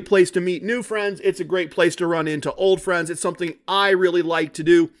it's a great place to meet new friends. It's a great place to run into old friends. It's something I really like to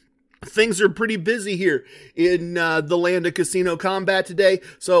do. Things are pretty busy here in the land of casino combat today,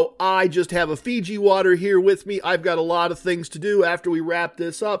 so I just have a Fiji water here with me. I've got a lot of things to do after we wrap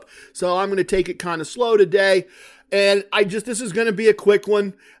this up, so I'm going to take it kind of slow today. And this is going to be a quick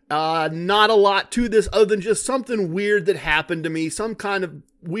one. Not a lot to this other than just something weird that happened to me, some kind of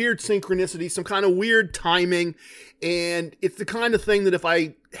weird synchronicity, some kind of weird timing. And it's the kind of thing that if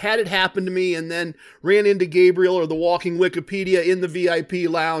I had it happen to me and then ran into Gabriel or the Walking Wikipedia in the VIP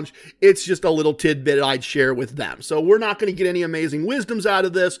lounge, it's just a little tidbit I'd share with them. So we're not going to get any amazing wisdoms out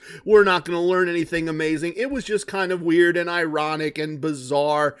of this. We're not going to learn anything amazing. It was just kind of weird and ironic and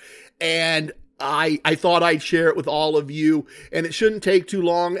bizarre. And I thought I'd share it with all of you, and it shouldn't take too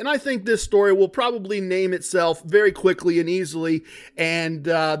long. And I think this story will probably name itself very quickly and easily, and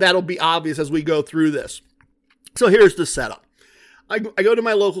that'll be obvious as we go through this. So here's the setup. I go to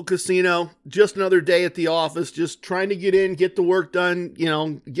my local casino, just another day at the office, just trying to get in, get the work done,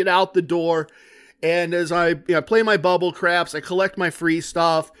 get out the door. And as I play my bubble craps, I collect my free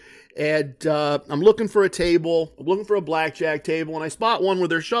stuff. And I'm looking for a table, I'm looking for a blackjack table, and I spot one where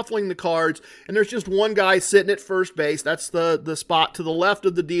they're shuffling the cards, and there's just one guy sitting at first base. That's the spot to the left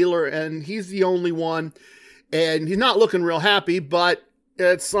of the dealer, and he's the only one. And he's not looking real happy, but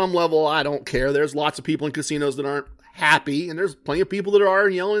at some level, I don't care. There's lots of people in casinos that aren't happy, and there's plenty of people that are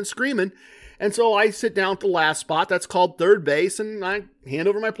yelling and screaming. And so I sit down at the last spot, that's called third base, and I hand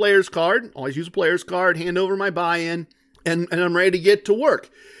over my player's card. Always use a player's card, hand over my buy-in, and I'm ready to get to work.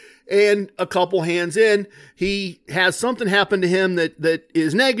 And a couple hands in, he has something happen to him that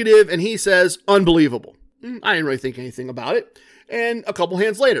is negative, and he says, unbelievable. I didn't really think anything about it. And a couple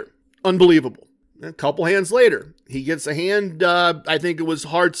hands later, unbelievable. A couple hands later, he gets a hand, I think it was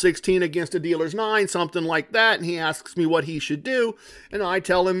hard 16 against a dealer's 9, something like that, and he asks me what he should do. And I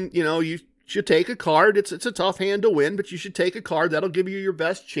tell him, you should take a card. It's a tough hand to win, but you should take a card. That'll give you your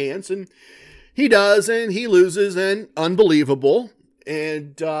best chance. And he does, and he loses, and unbelievable.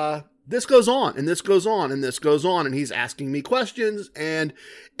 And this goes on, and this goes on, and this goes on, and he's asking me questions, and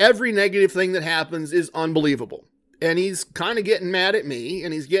every negative thing that happens is unbelievable. And he's kind of getting mad at me,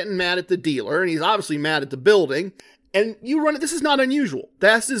 and he's getting mad at the dealer, and he's obviously mad at the building. And this is not unusual.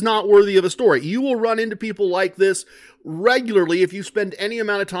 This is not worthy of a story. You will run into people like this regularly if you spend any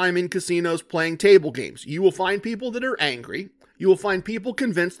amount of time in casinos playing table games. You will find people that are angry. You will find people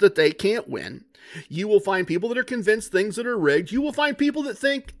convinced that they can't win. You will find people that are convinced things that are rigged. You will find people that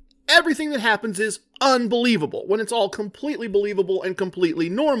think everything that happens is unbelievable when it's all completely believable and completely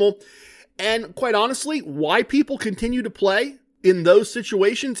normal. And quite honestly, why people continue to play in those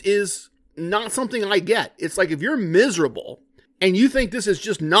situations is not something I get. It's like, if you're miserable and you think this is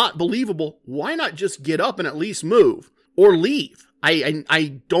just not believable, why not just get up and at least move or leave?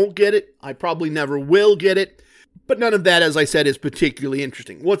 I don't get it. I probably never will get it. But none of that, as I said, is particularly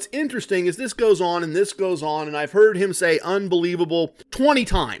interesting. What's interesting is this goes on, and I've heard him say unbelievable 20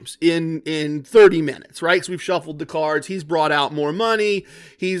 times in 30 minutes, right? So we've shuffled the cards. He's brought out more money.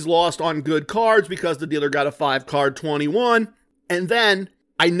 He's lost on good cards because the dealer got a 5-card 21. And then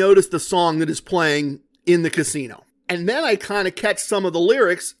I notice the song that is playing in the casino. And then I kind of catch some of the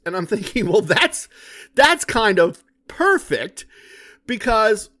lyrics, and I'm thinking, well, that's kind of perfect,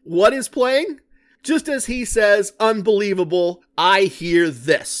 because what is playing? Just as he says, unbelievable, I hear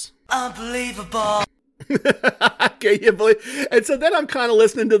this. Unbelievable. Can you believe? And so then I'm kind of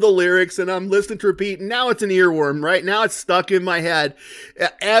listening to the lyrics, and I'm listening to repeat, and now it's an earworm, right? Now it's stuck in my head.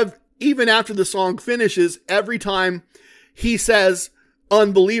 Even after the song finishes, every time he says,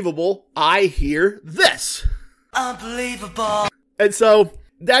 unbelievable, I hear this. Unbelievable. And so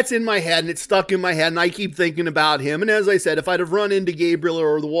that's in my head, and it's stuck in my head, and I keep thinking about him. And as I said, if I'd have run into Gabriel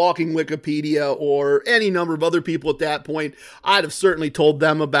or the Walking Wikipedia or any number of other people at that point, I'd have certainly told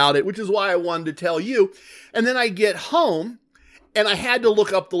them about it, which is why I wanted to tell you. And then I get home, and I had to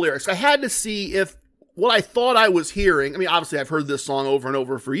look up the lyrics. I had to see if what I thought I was hearing, I mean, obviously I've heard this song over and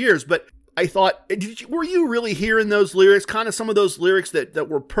over for years, but I thought, were you really hearing those lyrics? Kind of some of those lyrics that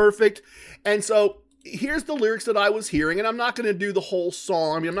were perfect. And so here's the lyrics that I was hearing, and I'm not going to do the whole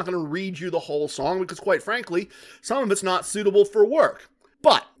song. I mean, I'm not going to read you the whole song because, quite frankly, some of it's not suitable for work.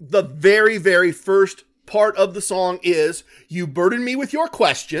 But the very, very first part of the song is, you burden me with your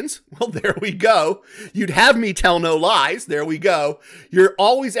questions. Well, there we go. You'd have me tell no lies. There we go. You're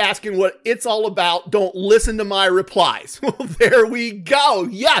always asking what it's all about. Don't listen to my replies. Well, there we go.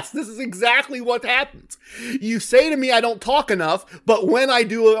 Yes, this is exactly what happens. You say to me I don't talk enough, but when I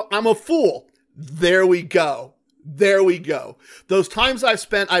do, I'm a fool. There we go. There we go. Those times I've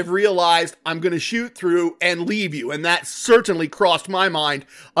spent, I've realized I'm going to shoot through and leave you. And that certainly crossed my mind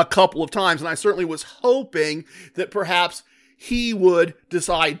a couple of times. And I certainly was hoping that perhaps he would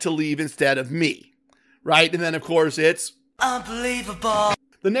decide to leave instead of me. Right? And then, of course, it's unbelievable.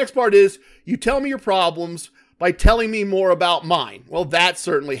 The next part is, you tell me your problems by telling me more about mine. Well, that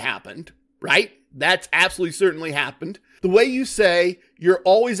certainly happened. Right? That's absolutely certainly happened. The way you say you're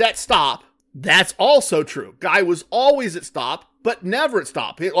always at stop, that's also true. Guy was always at stop, but never at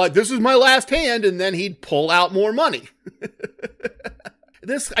stop. Like, this is my last hand, and then he'd pull out more money.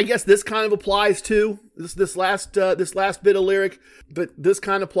 I guess this kind of applies too. This last bit of lyric, but this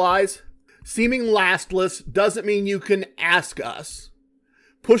kind of applies. Seeming lastless doesn't mean you can ask us.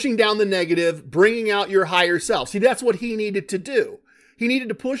 Pushing down the negative, bringing out your higher self. See, that's what he needed to do. He needed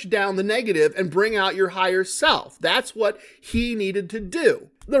to push down the negative and bring out your higher self. That's what he needed to do.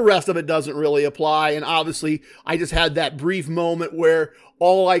 The rest of it doesn't really apply. And obviously, I just had that brief moment where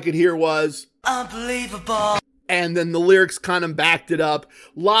all I could hear was unbelievable. And then the lyrics kind of backed it up.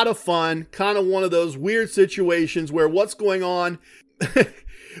 A lot of fun. Kind of one of those weird situations where what's going on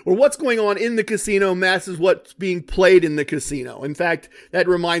or what's going on in the casino matches what's being played in the casino. In fact, that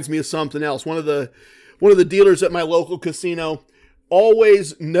reminds me of something else. One of the dealers at my local casino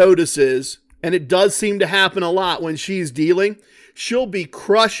always notices, and it does seem to happen a lot when she's dealing, she'll be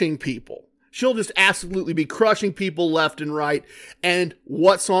crushing people. She'll just absolutely be crushing people left and right. And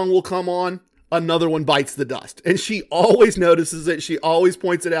what song will come on? Another one bites the dust. And she always notices it. She always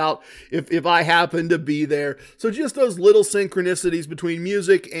points it out if I happen to be there. So just those little synchronicities between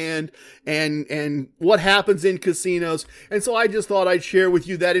music and what happens in casinos. And so I just thought I'd share with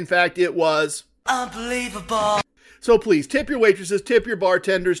you that, in fact, it was unbelievable. So please, tip your waitresses, tip your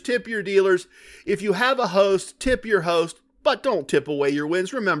bartenders, tip your dealers. If you have a host, tip your host. But don't tip away your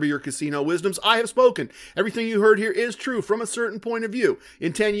wins. Remember your casino wisdoms. I have spoken. Everything you heard here is true from a certain point of view.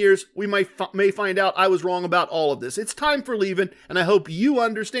 In 10 years, we may find out I was wrong about all of this. It's time for leaving, and I hope you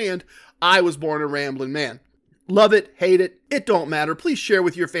understand I was born a rambling man. Love it, hate it, it don't matter. Please share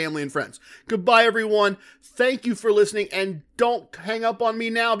with your family and friends. Goodbye, everyone. Thank you for listening, and don't hang up on me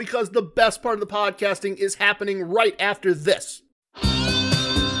now because the best part of the podcasting is happening right after this.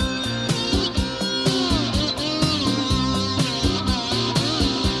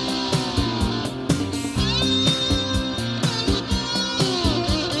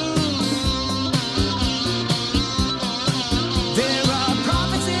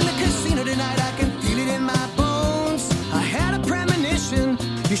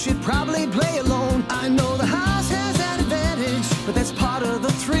 You should probably play alone. I know the house has an advantage, but that's part of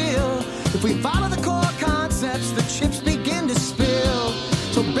the thrill. If we follow the core concepts, the chips begin to spill.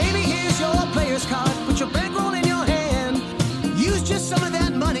 So baby, here's your player's card. Put your bankroll in your hand. Use just some of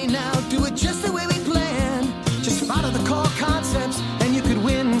that money now. Do it just the way we planned. Just follow the core concepts, and you could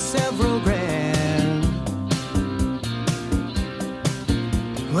win several grand.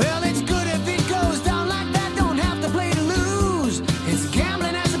 Well, it's good if it goes down like that. Don't have to play to lose. It's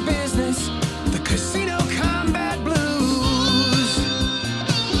gambling as a business, the Casino Combat Blues.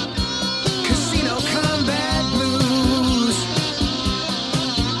 Casino Combat Blues.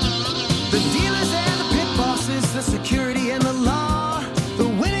 The dealers and the pit bosses, the security and the law, the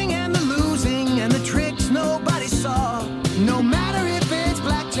winning and the losing and the tricks nobody saw. No matter if it's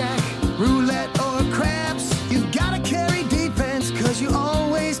blackjack, roulette or craps, you've gotta carry defense, cause you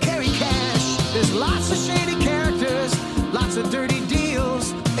always carry cash. There's lots of shady characters, lots of dirty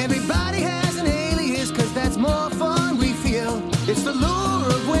deals. Everybody has an alias, cause that's more fun we feel. It's the lure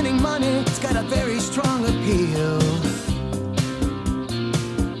of winning money, it's got a very strong appeal.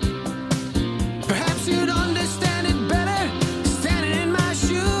 Perhaps you'd understand it better standing in my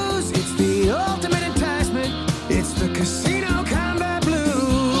shoes. It's the ultimate enticement, it's the casino.